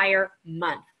entire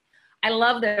month. I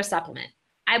love their supplement.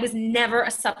 I was never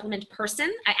a supplement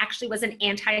person. I actually was an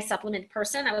anti-supplement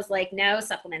person. I was like, no,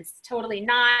 supplements, totally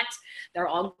not. They're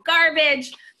all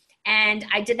garbage. And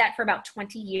I did that for about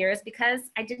 20 years because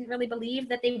I didn't really believe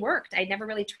that they worked. I never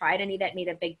really tried any that made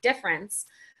a big difference.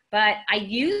 But I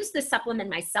use the supplement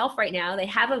myself right now. They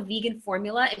have a vegan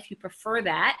formula if you prefer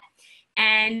that.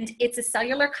 And it's a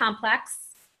cellular complex.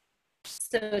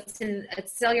 So it's in a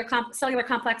cellular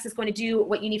complex is going to do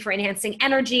what you need for enhancing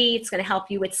energy. It's going to help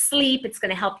you with sleep. It's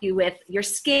going to help you with your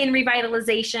skin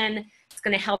revitalization. It's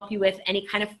going to help you with any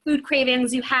kind of food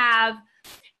cravings you have.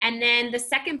 And then the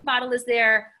second bottle is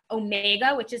their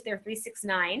Omega, which is their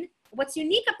 369. What's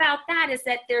unique about that is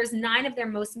that there's 9 of their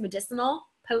most medicinal,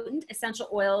 potent essential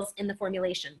oils in the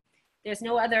formulation. There's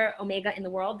no other Omega in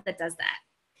the world that does that.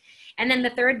 And then the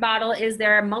third bottle is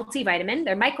their multivitamin,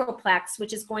 their Microplex,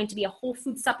 which is going to be a whole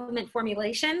food supplement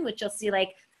formulation, which you'll see like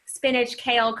spinach,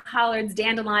 kale, collards,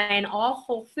 dandelion, all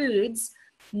whole foods,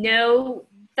 no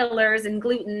fillers and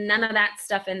gluten, none of that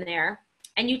stuff in there.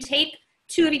 And you take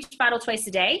 2 of each bottle twice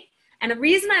a day. And the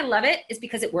reason I love it is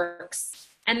because it works.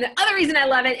 And the other reason I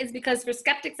love it is because for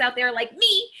skeptics out there like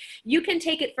me, you can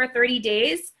take it for 30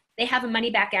 days. They have a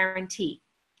money back guarantee.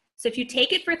 So if you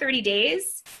take it for 30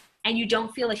 days, and you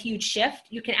don't feel a huge shift,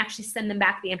 you can actually send them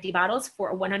back the empty bottles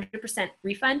for a 100%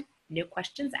 refund, no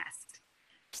questions asked.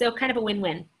 So kind of a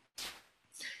win-win.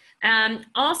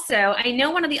 Also, I know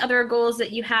one of the other goals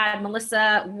that you had,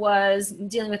 Melissa, was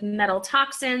dealing with metal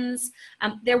toxins.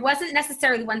 There wasn't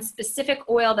necessarily one specific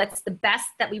oil that's the best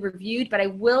that we reviewed, but I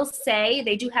will say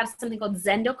they do have something called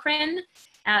Zendocrine.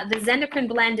 The Zendocrine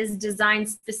blend is designed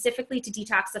specifically to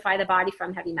detoxify the body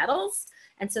from heavy metals.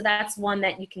 And so that's one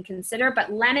that you can consider,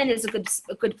 but lemon is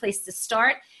a good place to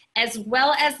start, as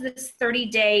well as this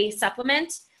 30-day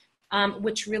supplement,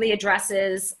 which really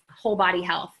addresses whole body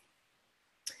health.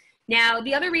 Now,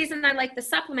 the other reason I like the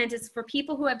supplement is for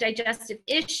people who have digestive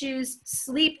issues,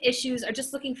 sleep issues, or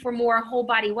just looking for more whole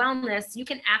body wellness, you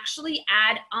can actually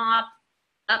add up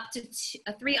to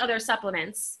 3 other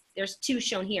supplements. There's 2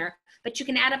 shown here, but you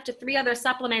can add up to 3 other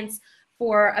supplements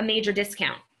for a major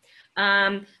discount.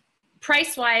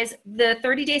 Price-wise, the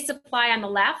 30-day supply on the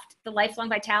left, the Lifelong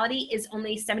Vitality, is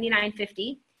only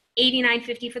 $79.50,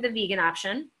 $89.50 for the vegan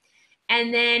option.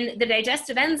 And then the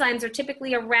digestive enzymes are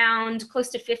typically around close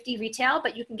to $50 retail,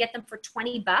 but you can get them for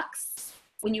 $20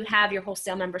 when you have your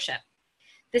wholesale membership.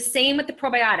 The same with the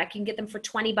probiotic. You can get them for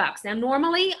 $20. Now,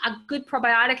 normally, a good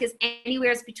probiotic is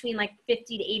anywhere between like $50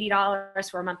 to $80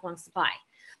 for a month-long supply.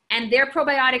 And their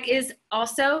probiotic is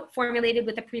also formulated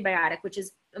with a prebiotic, which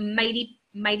is mighty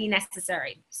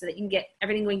necessary so that you can get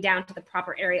everything going down to the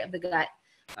proper area of the gut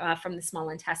from the small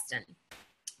intestine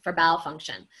for bowel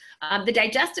function. The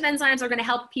digestive enzymes are going to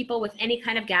help people with any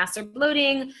kind of gas or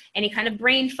bloating, any kind of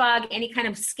brain fog, any kind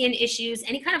of skin issues,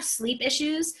 any kind of sleep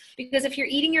issues, because if you're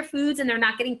eating your foods and they're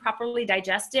not getting properly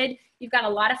digested, you've got a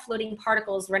lot of floating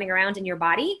particles running around in your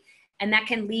body, and that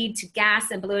can lead to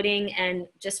gas and bloating and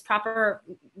just proper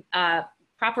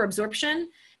absorption,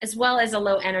 as well as a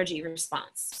low energy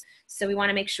response. So we want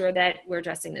to make sure that we're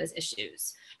addressing those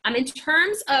issues. In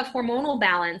terms of hormonal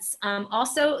balance,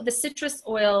 also the citrus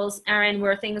oils, Erin,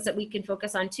 were things that we can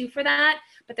focus on too for that.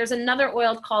 But there's another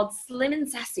oil called Slim and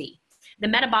Sassy, the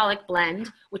metabolic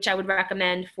blend, which I would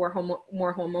recommend for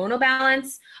more hormonal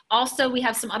balance. Also, we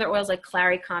have some other oils like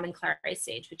Claricom and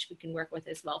Clarisage, which we can work with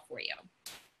as well for you.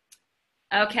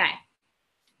 Okay.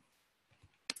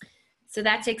 So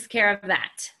that takes care of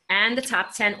that and the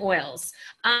top 10 oils.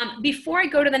 Before I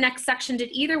go to the next section, did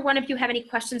either one of you have any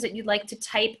questions that you'd like to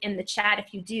type in the chat?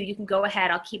 If you do, you can go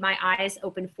ahead. I'll keep my eyes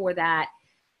open for that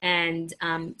and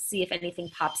see if anything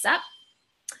pops up.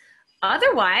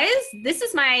 Otherwise, this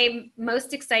is my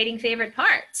most exciting favorite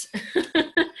part.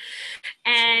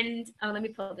 And let me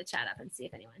pull the chat up and see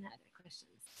if anyone had any questions.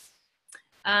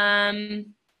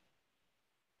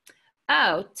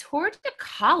 Oh,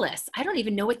 torticollis. I don't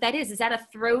even know what that is. Is that a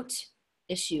throat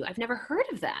issue? I've never heard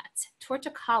of that.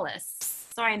 Torticollis.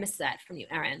 Sorry, I missed that from you,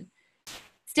 Erin.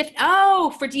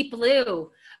 Oh, for deep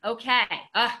blue. Okay.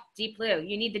 Deep blue.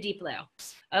 You need the deep blue.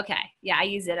 Okay. Yeah, I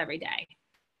use it every day.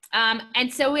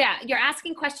 And so, yeah, you're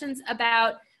asking questions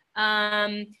about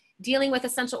dealing with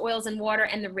essential oils and water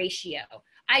and the ratio.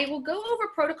 I will go over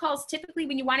protocols. Typically,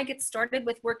 when you want to get started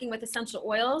with working with essential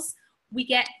oils, you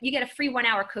get a free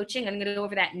 1-hour coaching. I'm going to go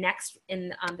over that next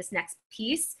in this next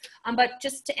piece. But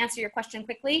just to answer your question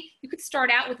quickly, you could start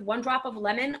out with 1 drop of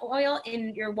lemon oil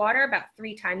in your water about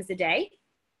 3 times a day.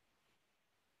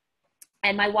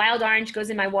 And my wild orange goes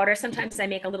in my water. Sometimes I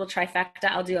make a little trifecta.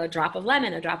 I'll do a drop of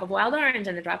lemon, a drop of wild orange,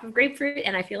 and a drop of grapefruit,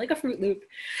 and I feel like a Fruit Loop.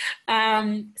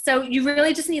 So you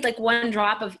really just need like 1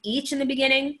 drop of each in the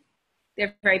beginning.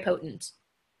 They're very potent.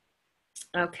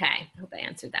 Okay, I hope I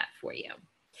answered that for you.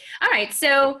 All right,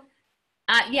 so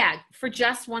yeah, for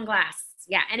just 1 glass.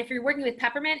 Yeah, and if you're working with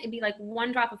peppermint, it'd be like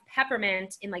 1 drop of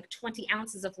peppermint in like 20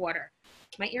 ounces of water.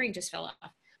 My earring just fell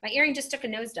off. My earring just took a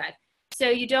nosedive. So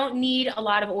you don't need a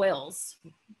lot of oils.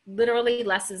 Literally,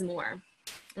 less is more.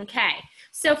 Okay,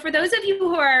 so for those of you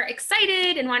who are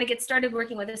excited and want to get started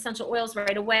working with essential oils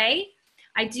right away,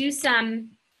 I do some,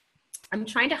 I'm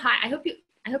trying to hide, I hope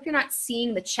you're not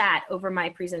seeing the chat over my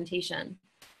presentation.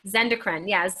 Zendocrine,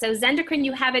 yeah, so Zendocrine,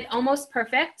 you have it almost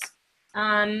perfect.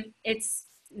 It's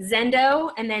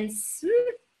Zendo and then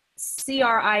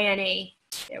C-R-I-N-E.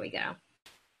 There we go,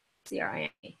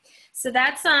 C-R-I-N-E. So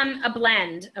that's a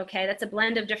blend, okay? That's a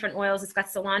blend of different oils. It's got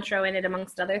cilantro in it,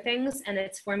 amongst other things, and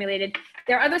it's formulated.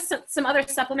 There are some other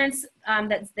supplements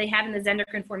that they have in the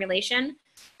Zendocrine formulation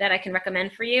that I can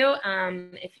recommend for you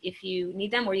if you need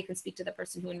them, or you can speak to the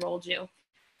person who enrolled you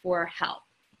for help.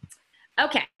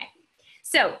 Okay,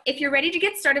 so if you're ready to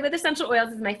get started with essential oils,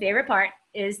 this is my favorite part,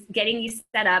 is getting you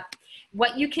set up.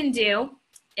 What you can do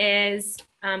is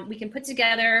we can put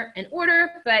together an order,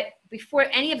 but before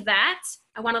any of that,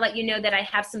 I want to let you know that I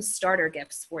have some starter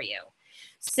gifts for you.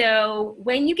 So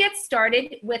when you get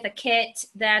started with a kit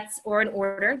or an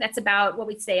order that's about what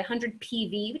we'd say 100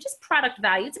 PV, which is product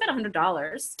value, it's about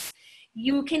 $100,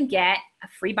 you can get a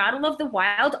free bottle of the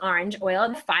wild orange oil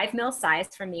in the 5 ml size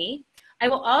from me. I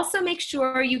will also make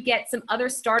sure you get some other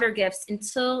starter gifts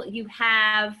until you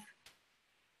have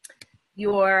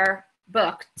your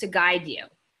book to guide you.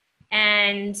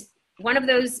 And one of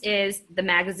those is the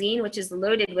magazine, which is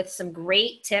loaded with some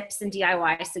great tips and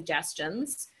DIY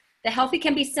suggestions. The Healthy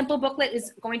Can Be Simple booklet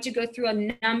is going to go through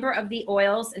a number of the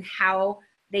oils and how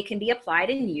they can be applied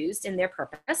and used in their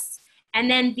purpose. And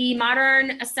then the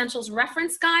Modern Essentials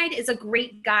Reference Guide is a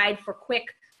great guide for quick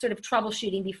sort of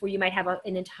troubleshooting before you might have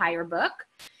an entire book.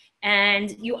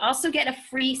 And you also get a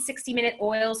free 60-minute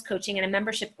oils coaching and a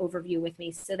membership overview with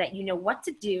me so that you know what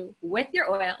to do with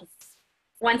your oils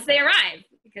once they arrive.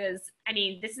 Because, I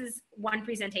mean, this is one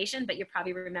presentation, but you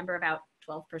probably remember about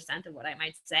 12% of what I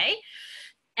might say.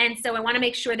 And so I want to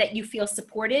make sure that you feel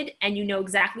supported and you know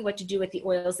exactly what to do with the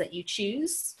oils that you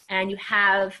choose. And you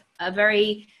have a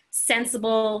very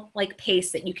sensible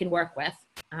pace that you can work with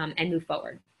and move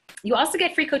forward. You also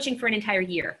get free coaching for an entire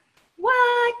year.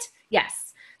 What? Yes.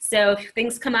 So if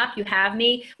things come up, you have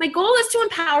me. My goal is to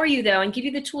empower you, though, and give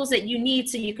you the tools that you need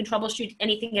so you can troubleshoot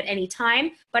anything at any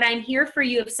time. But I'm here for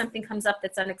you if something comes up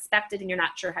that's unexpected and you're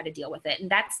not sure how to deal with it. And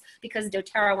that's because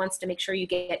doTERRA wants to make sure you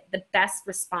get the best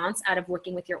response out of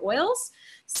working with your oils.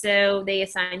 So they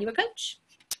assign you a coach.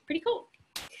 Pretty cool.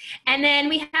 And then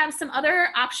we have some other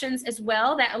options as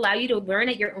well that allow you to learn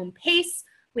at your own pace.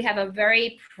 We have a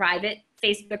very private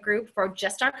Facebook group for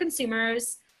just our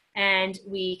consumers. And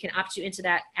we can opt you into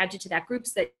that, add you to that group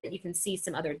so that you can see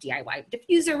some other DIY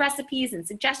diffuser recipes and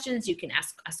suggestions. You can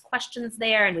ask us questions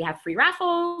there, and we have free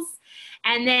raffles.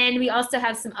 And then we also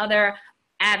have some other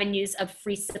avenues of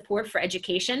free support for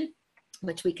education,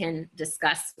 which we can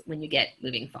discuss when you get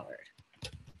moving forward.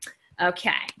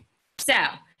 Okay, so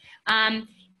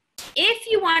if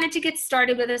you wanted to get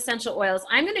started with essential oils,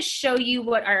 I'm going to show you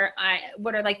what are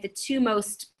like the 2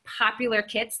 most popular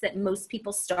kits that most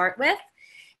people start with.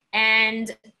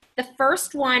 And the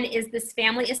first one is this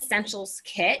Family Essentials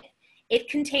kit. It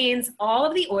contains all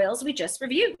of the oils we just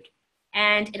reviewed.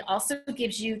 And it also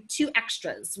gives you 2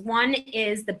 extras. One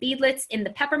is the beadlets in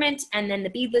the peppermint, and then the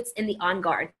beadlets in the On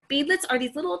Guard. Beadlets are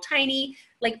these little tiny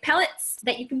like pellets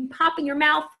that you can pop in your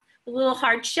mouth, a little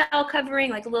hard shell covering,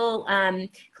 like a little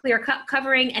clear cup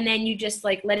covering, and then you just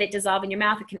like let it dissolve in your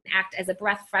mouth. It can act as a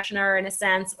breath freshener in a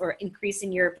sense, or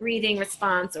increasing your breathing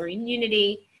response or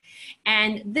immunity.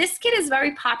 And this kit is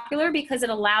very popular because it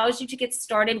allows you to get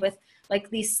started with like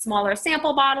these smaller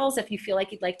sample bottles if you feel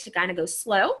like you'd like to kind of go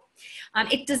slow.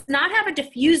 It does not have a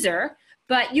diffuser,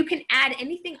 but you can add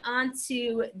anything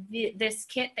onto this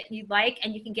kit that you'd like,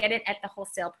 and you can get it at the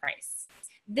wholesale price.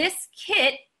 This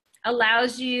kit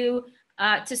allows you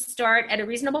to start at a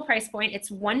reasonable price point. It's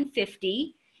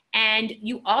 $150. And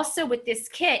you also, with this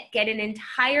kit, get an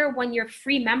entire 1-year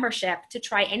free membership to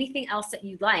try anything else that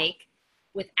you'd like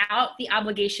without the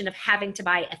obligation of having to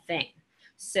buy a thing.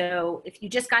 So if you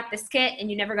just got this kit and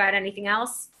you never got anything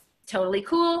else, totally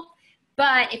cool.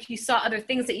 But if you saw other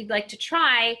things that you'd like to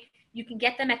try, you can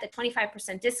get them at the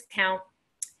 25% discount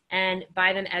and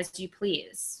buy them as you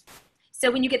please. So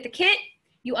when you get the kit,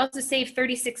 you also save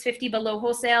 $36.50 below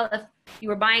wholesale. If you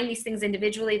were buying these things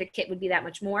individually, the kit would be that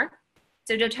much more.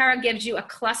 So doTERRA gives you a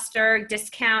cluster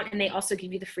discount, and they also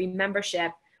give you the free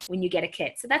membership when you get a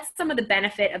kit. So that's some of the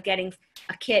benefit of getting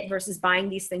a kit versus buying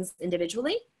these things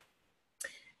individually.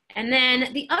 And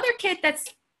then the other kit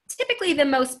that's typically the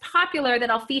most popular that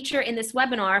I'll feature in this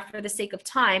webinar for the sake of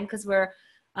time, because we're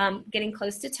getting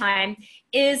close to time,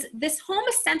 is this Home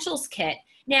Essentials kit.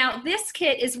 Now, this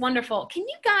kit is wonderful. Can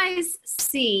you guys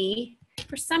see,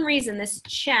 for some reason, this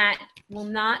chat will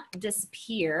not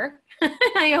disappear.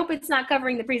 I hope it's not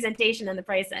covering the presentation and the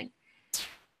pricing.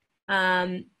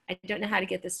 I don't know how to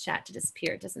get this chat to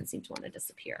disappear. It doesn't seem to want to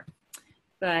disappear,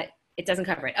 but it doesn't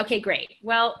cover it. Okay, great.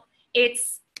 Well, it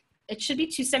should be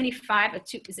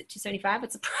 $275. Is it $275?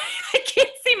 It's a price. I can't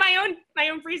see my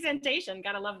own presentation.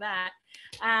 Gotta love that.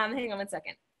 Hang on 1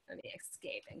 second. Let me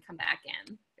escape and come back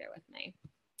in. Bear with me.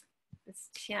 This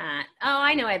chat. Oh,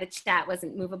 I know why the chat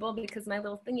wasn't movable, because my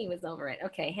little thingy was over it.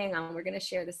 Okay, hang on. We're gonna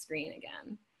share the screen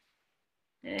again.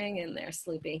 Hang in there,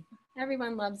 Sloopy.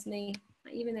 Everyone loves me,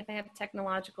 even if I have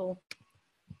technological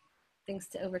things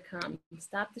to overcome.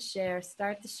 Stop the share,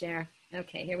 start the share.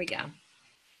 Okay, here we go.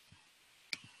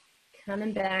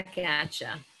 Coming back at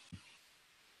ya.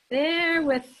 Bear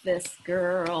with this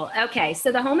girl. Okay,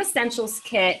 so the Home Essentials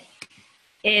kit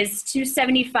is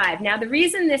 $275. Now, the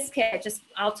reason this kit,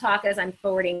 I'll talk as I'm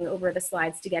forwarding over the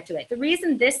slides to get to it. The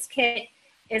reason this kit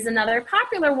is another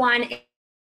popular one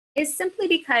is simply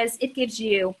because it gives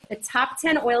you the top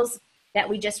 10 oils that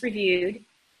we just reviewed,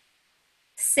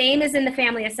 same as in the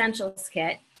Family Essentials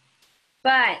kit,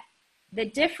 but the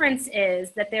difference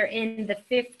is that they're in the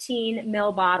 15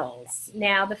 ml bottles.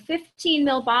 Now, the 15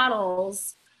 ml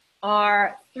bottles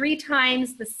are 3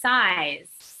 times the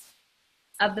size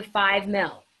of the 5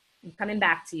 ml. I'm coming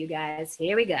back to you guys.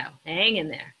 Here we go. Hang in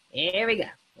there. Here we go.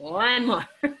 One more.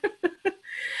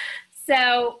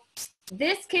 So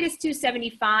this kit is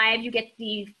 $275. You get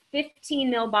the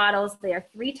 15 ml bottles. They are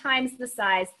 3 times the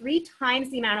size, 3 times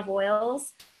the amount of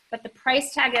oils, but the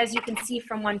price tag, as you can see,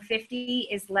 from $150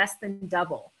 is less than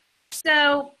double.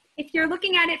 So if you're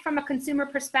looking at it from a consumer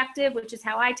perspective, which is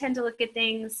how I tend to look at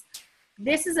things,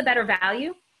 this is a better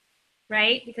value,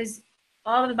 right? Because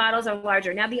all of the bottles are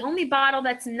larger. Now, the only bottle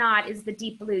that's not is the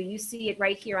deep blue. You see it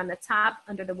right here on the top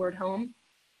under the word home.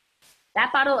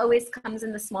 That bottle always comes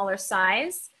in the smaller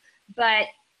size, but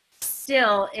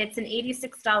still it's an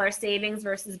 $86 savings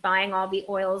versus buying all the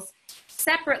oils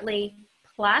separately,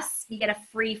 plus you get a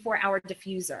free 4-hour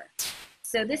diffuser.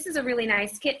 So this is a really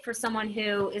nice kit for someone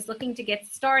who is looking to get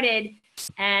started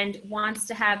and wants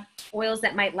to have oils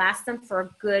that might last them for a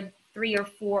good 3 or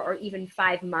 4 or even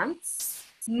 5 months.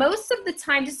 Most of the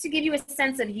time, just to give you a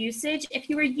sense of usage, if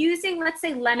you were using, let's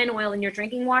say, lemon oil in your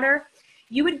drinking water,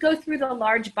 you would go through the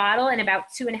large bottle in about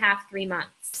 2.5, 3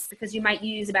 months, because you might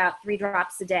use about 3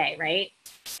 drops a day, right?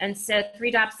 And so 3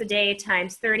 drops a day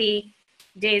times 30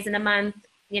 days in a month,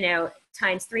 you know,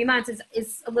 times 3 months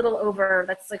is a little over,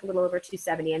 that's like a little over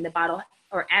 270, and the bottle,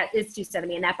 is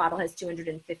 270, and that bottle has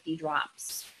 250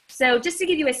 drops. So just to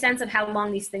give you a sense of how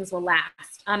long these things will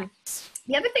last.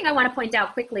 The other thing I want to point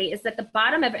out quickly is that the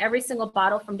bottom of every single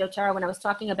bottle from doTERRA, when I was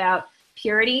talking about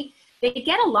purity, they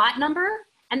get a lot number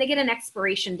and they get an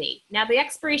expiration date. Now, the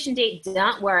expiration date,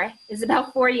 don't worry, is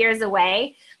about 4 years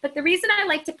away. But the reason I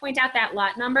like to point out that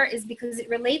lot number is because it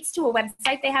relates to a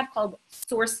website they have called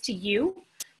Source to You.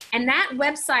 And that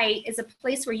website is a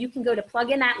place where you can go to plug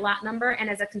in that lot number and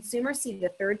as a consumer see the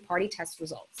third-party test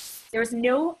results. There's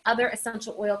no other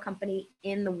essential oil company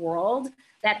in the world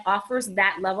that offers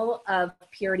that level of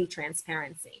purity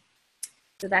transparency.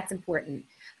 So that's important.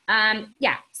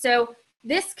 Yeah, so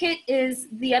this kit is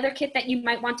the other kit that you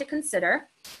might want to consider.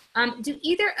 Do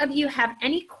either of you have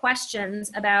any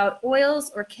questions about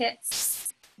oils or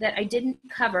kits that I didn't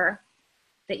cover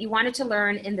that you wanted to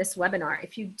learn in this webinar?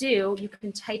 If you do, you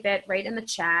can type it right in the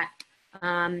chat.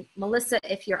 Melissa,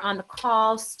 if you're on the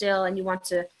call still and you want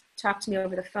to talk to me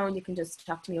over the phone, you can just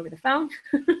talk to me over the phone.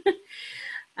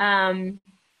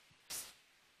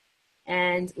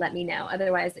 And let me know.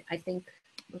 Otherwise, I think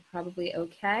we're probably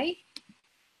okay.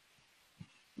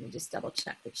 Let me just double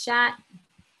check the chat.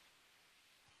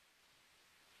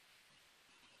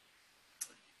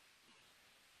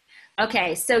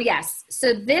 Okay, so yes,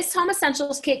 so this Home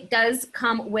Essentials kit does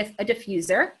come with a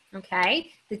diffuser,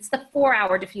 okay? It's the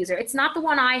 4-hour diffuser. It's not the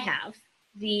one I have,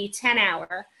 the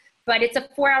 10-hour, but it's a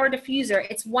 4-hour diffuser.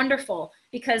 It's wonderful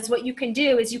because what you can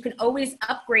do is you can always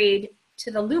upgrade to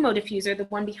the Lumo diffuser, the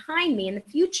one behind me in the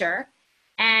future,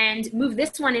 and move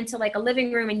this one into like a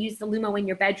living room and use the Lumo in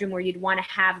your bedroom where you'd want to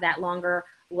have that longer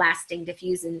lasting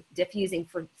diffusing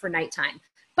for nighttime.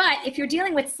 But if you're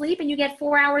dealing with sleep and you get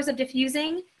 4 hours of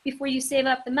diffusing before you save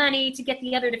up the money to get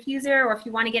the other diffuser, or if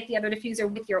you want to get the other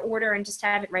diffuser with your order and just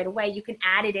have it right away, you can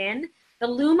add it in. The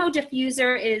Lumo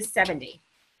diffuser is 70.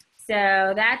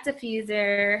 So that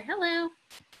diffuser, hello,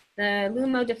 the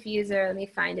Lumo diffuser, let me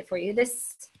find it for you.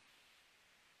 This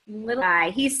little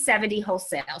guy, he's 70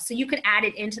 wholesale. So you could add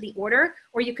it into the order,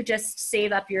 or you could just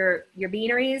save up your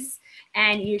beaneries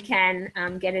and you can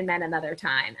get in at another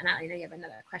time. And I know you have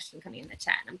another question coming in the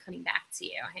chat and I'm coming back to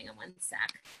you. Hang on one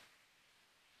sec.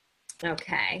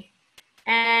 Okay.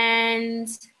 And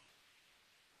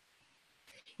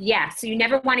yeah, so you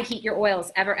never want to heat your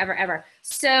oils ever, ever, ever.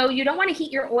 So you don't want to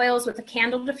heat your oils with a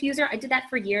candle diffuser. I did that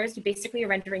for years. You basically are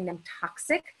rendering them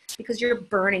toxic because you're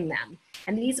burning them.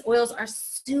 And these oils are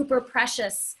super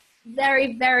precious,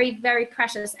 very, very, very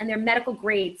precious, and they're medical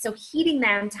grade. So heating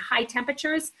them to high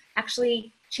temperatures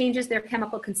actually changes their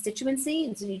chemical constituency,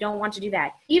 and so you don't want to do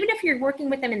that. Even if you're working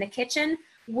with them in the kitchen,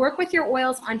 work with your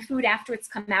oils on food after it's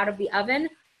come out of the oven,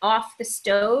 off the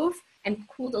stove, and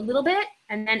cooled a little bit,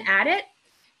 and then add it.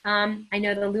 I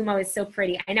know the Lumo is so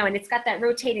pretty. I know, and it's got that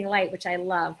rotating light, which I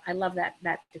love. I love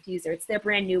that diffuser. It's their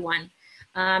brand new one.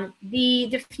 The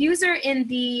diffuser in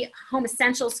the Home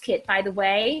Essentials kit, by the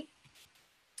way,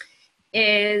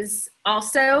 is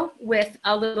also with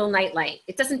a little night light.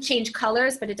 It doesn't change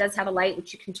colors, but it does have a light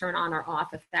which you can turn on or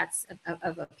off if that's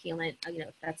appealing,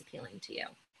 if that's appealing to you.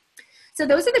 So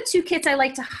those are the two kits I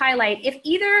like to highlight. If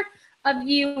either of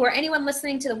you or anyone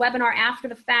listening to the webinar after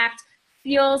the fact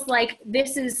feels like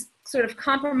this is sort of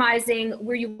compromising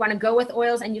where you want to go with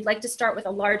oils and you'd like to start with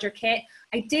a larger kit,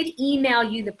 I did email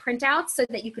you the printouts so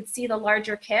that you could see the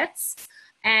larger kits,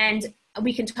 and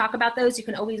we can talk about those. We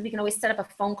can always set up a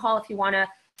phone call if you want to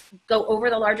go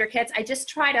over the larger kits. I just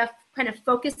try to kind of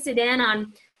focus it in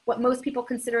on what most people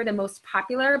consider the most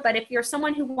popular, but if you're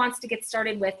someone who wants to get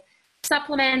started with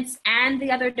supplements and the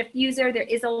other diffuser, there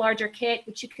is a larger kit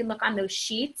which you can look on those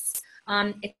sheets.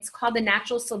 It's called the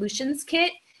Natural Solutions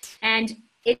Kit, and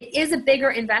it is a bigger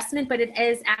investment, but it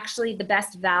is actually the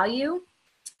best value.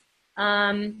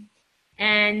 And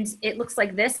it looks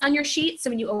like this on your sheet. So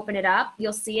when you open it up,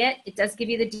 you'll see it. It does give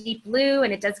you the deep blue,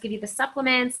 and it does give you the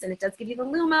supplements, and it does give you the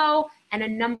Lumo and a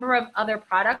number of other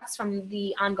products from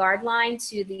the On Guard line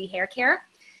to the hair care.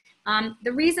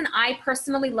 The reason I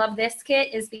personally love this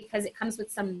kit is because it comes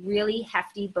with some really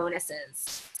hefty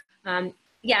bonuses.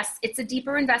 Yes, it's a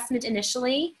deeper investment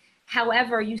initially.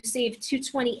 However, you save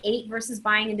 $228 versus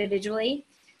buying individually.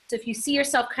 So if you see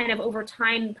yourself kind of over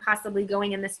time possibly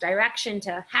going in this direction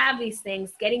to have these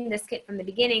things, getting this kit from the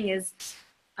beginning is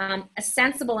a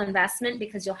sensible investment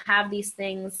because you'll have these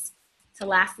things to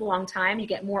last a long time. You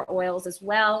get more oils as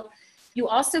well. You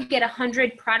also get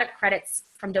 100 product credits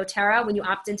from doTERRA when you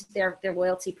opt into their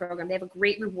loyalty program. They have a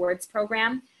great rewards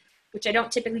program, which I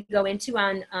don't typically go into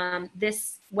on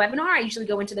this webinar. I usually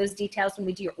go into those details when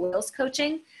we do your oils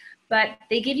coaching. But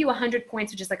they give you 100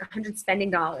 points, which is like 100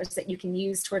 spending dollars that you can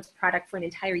use towards product for an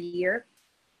entire year.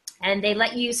 And they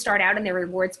let you start out in their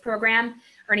rewards program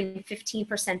earning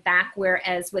 15% back,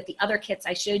 whereas with the other kits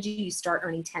I showed you, you start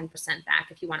earning 10% back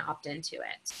if you want to opt into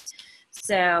it.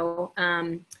 So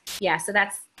yeah, so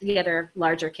that's the other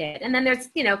larger kit. And then there's,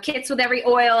 kits with every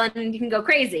oil and you can go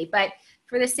crazy. But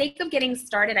for the sake of getting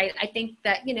started, I think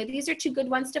that, these are two good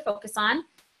ones to focus on.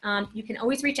 You can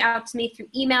always reach out to me through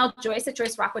email,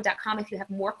 joyce@joycerockwood.com if you have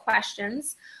more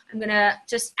questions. I'm going to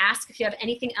just ask if you have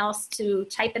anything else to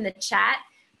type in the chat.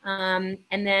 And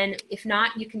then if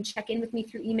not, you can check in with me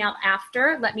through email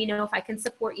after. Let me know if I can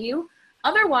support you.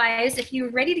 Otherwise, if you're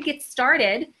ready to get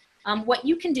started, What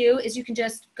you can do is you can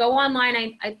just go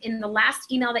online. In the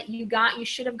last email that you got, you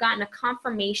should have gotten a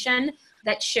confirmation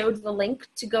that showed the link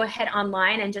to go ahead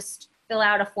online and just fill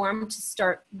out a form to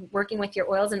start working with your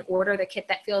oils and order the kit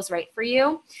that feels right for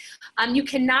you. You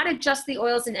cannot adjust the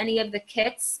oils in any of the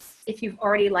kits if you've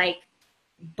already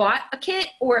bought a kit,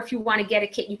 or if you want to get a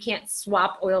kit, you can't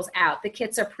swap oils out. The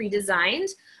kits are pre-designed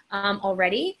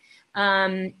already.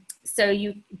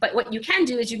 But what you can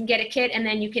do is you can get a kit and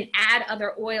then you can add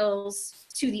other oils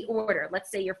to the order. Let's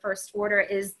say your first order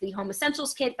is the Home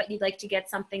Essentials kit, but you'd like to get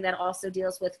something that also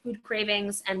deals with food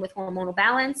cravings and with hormonal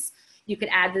balance. You could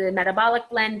add the Metabolic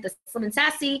Blend, the Slim and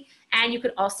Sassy, and you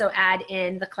could also add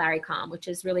in the Claricalm, which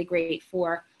is really great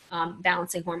for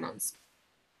balancing hormones.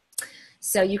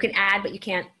 So you can add, but you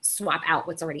can't swap out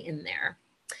what's already in there.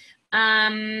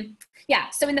 Yeah,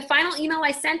 so in the final email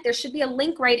I sent, there should be a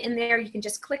link right in there. You can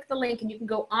just click the link and you can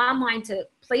go online to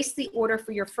place the order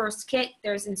for your first kit.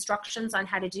 There's instructions on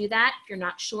how to do that. If you're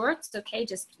not sure, it's okay.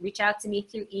 Just reach out to me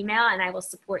through email and I will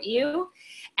support you.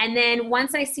 And then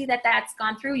once I see that that's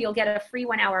gone through, you'll get a free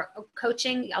 1-hour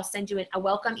coaching. I'll send you a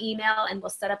welcome email and we'll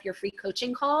set up your free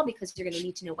coaching call, because you're going to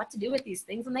need to know what to do with these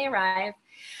things when they arrive.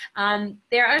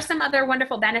 There are some other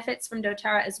wonderful benefits from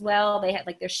doTERRA as well. They have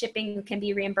their shipping can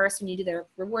be reimbursed when you do their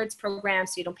rewards program,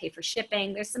 so you don't pay for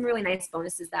shipping. There's some really nice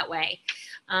bonuses that way.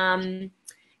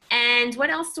 And what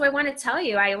else do I want to tell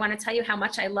you? I want to tell you how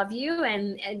much I love you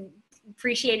and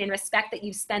appreciate and respect that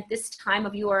you've spent this time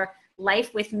of your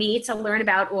life with me to learn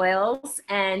about oils.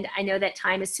 And I know that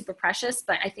time is super precious,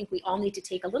 but I think we all need to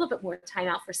take a little bit more time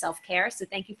out for self-care. So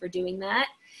thank you for doing that.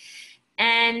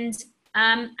 And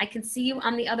I can see you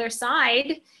on the other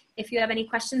side. If you have any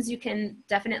questions, you can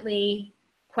definitely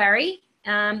query.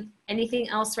 Anything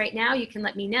else right now, you can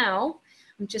let me know.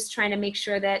 I'm just trying to make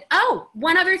sure that, oh,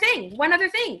 one other thing,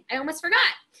 I almost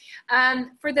forgot.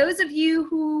 For those of you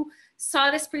who saw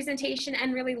this presentation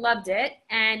and really loved it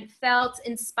and felt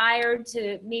inspired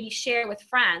to maybe share with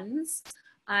friends,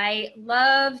 I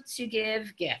love to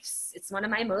give gifts. It's one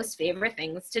of my most favorite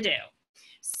things to do.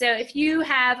 So if you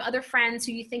have other friends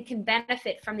who you think can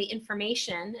benefit from the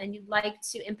information and you'd like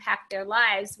to impact their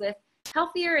lives with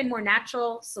healthier and more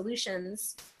natural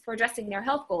solutions for addressing their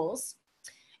health goals,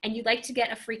 and you'd like to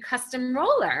get a free custom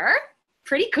roller,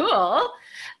 pretty cool,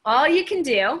 all you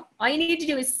need to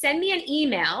do is send me an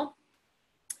email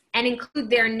and include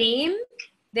their name,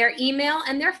 their email,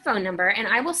 and their phone number, and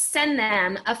I will send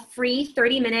them a free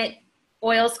 30-minute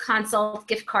oils consult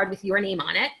gift card with your name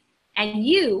on it, and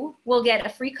you will get a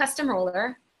free custom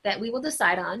roller that we will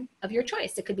decide on of your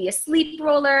choice. It could be a sleep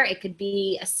roller, it could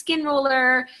be a skin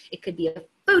roller, it could be a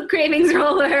food cravings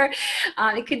roller,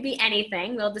 it could be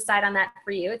anything. We'll decide on that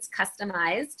for you. It's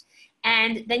customized.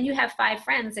 And then you have 5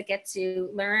 friends that get to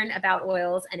learn about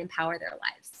oils and empower their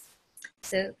lives.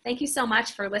 So thank you so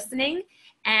much for listening.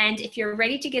 And if you're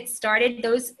ready to get started,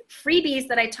 those freebies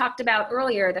that I talked about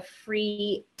earlier, the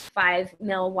free 5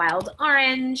 ml wild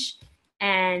orange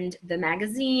and the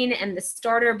magazine and the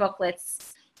starter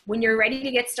booklets, when you're ready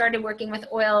to get started working with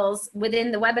oils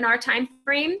within the webinar time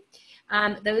frame,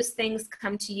 those things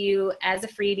come to you as a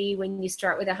freebie when you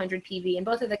start with 100 PV. And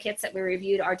both of the kits that we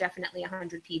reviewed are definitely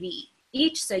 100 PV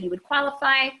each, so you would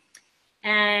qualify.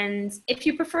 And if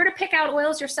you prefer to pick out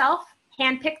oils yourself,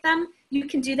 hand pick them, you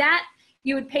can do that.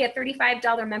 You would pay a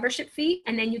 $35 membership fee,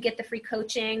 and then you get the free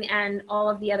coaching and all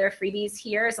of the other freebies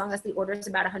here, as long as the order is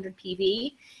about 100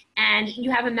 PV. And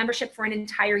you have a membership for an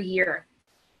entire year.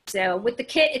 So with the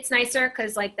kit, it's nicer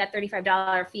because that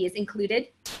 $35 fee is included,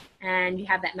 and you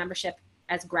have that membership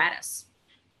as gratis.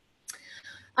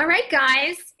 All right,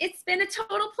 guys, it's been a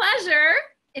total pleasure.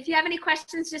 If you have any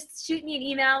questions, just shoot me an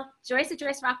email,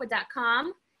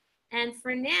 joyce@joycerockwood.com. And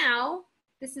for now,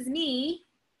 this is me.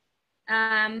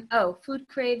 Food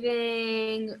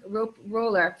craving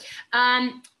roller.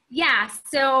 Yeah,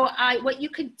 so what you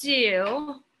could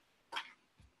do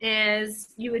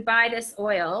is you would buy this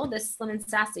oil, this Slim and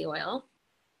Sassy oil,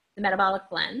 the Metabolic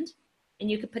Blend, and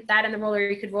you could put that in the roller.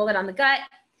 You could roll it on the gut.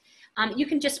 You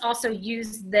can just also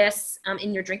use this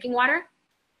in your drinking water.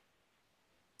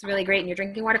 It's really great in your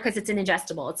drinking water because it's an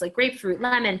ingestible. It's like grapefruit,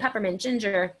 lemon, peppermint,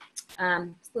 ginger, a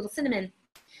little cinnamon,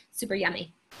 super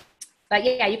yummy. But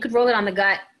yeah, you could roll it on the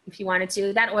gut if you wanted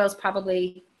to. That oil is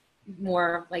probably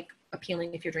more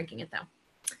appealing if you're drinking it though.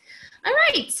 All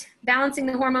right, balancing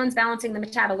the hormones, balancing the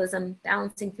metabolism,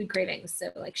 balancing food cravings.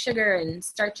 So sugar and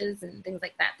starches and things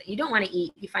like that you don't want to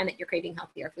eat. You find that you're craving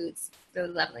healthier foods. Really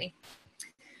lovely.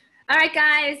 All right,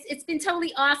 guys, it's been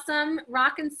totally awesome.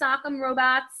 Rock and sock 'em,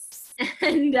 robots.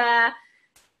 And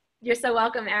you're so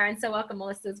welcome, Aaron. So welcome,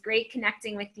 Melissa. It's great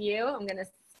connecting with you. I'm going to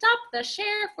stop the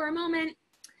share for a moment.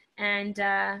 and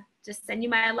just send you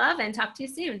my love and talk to you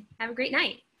soon. Have a great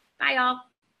night. Bye, y'all.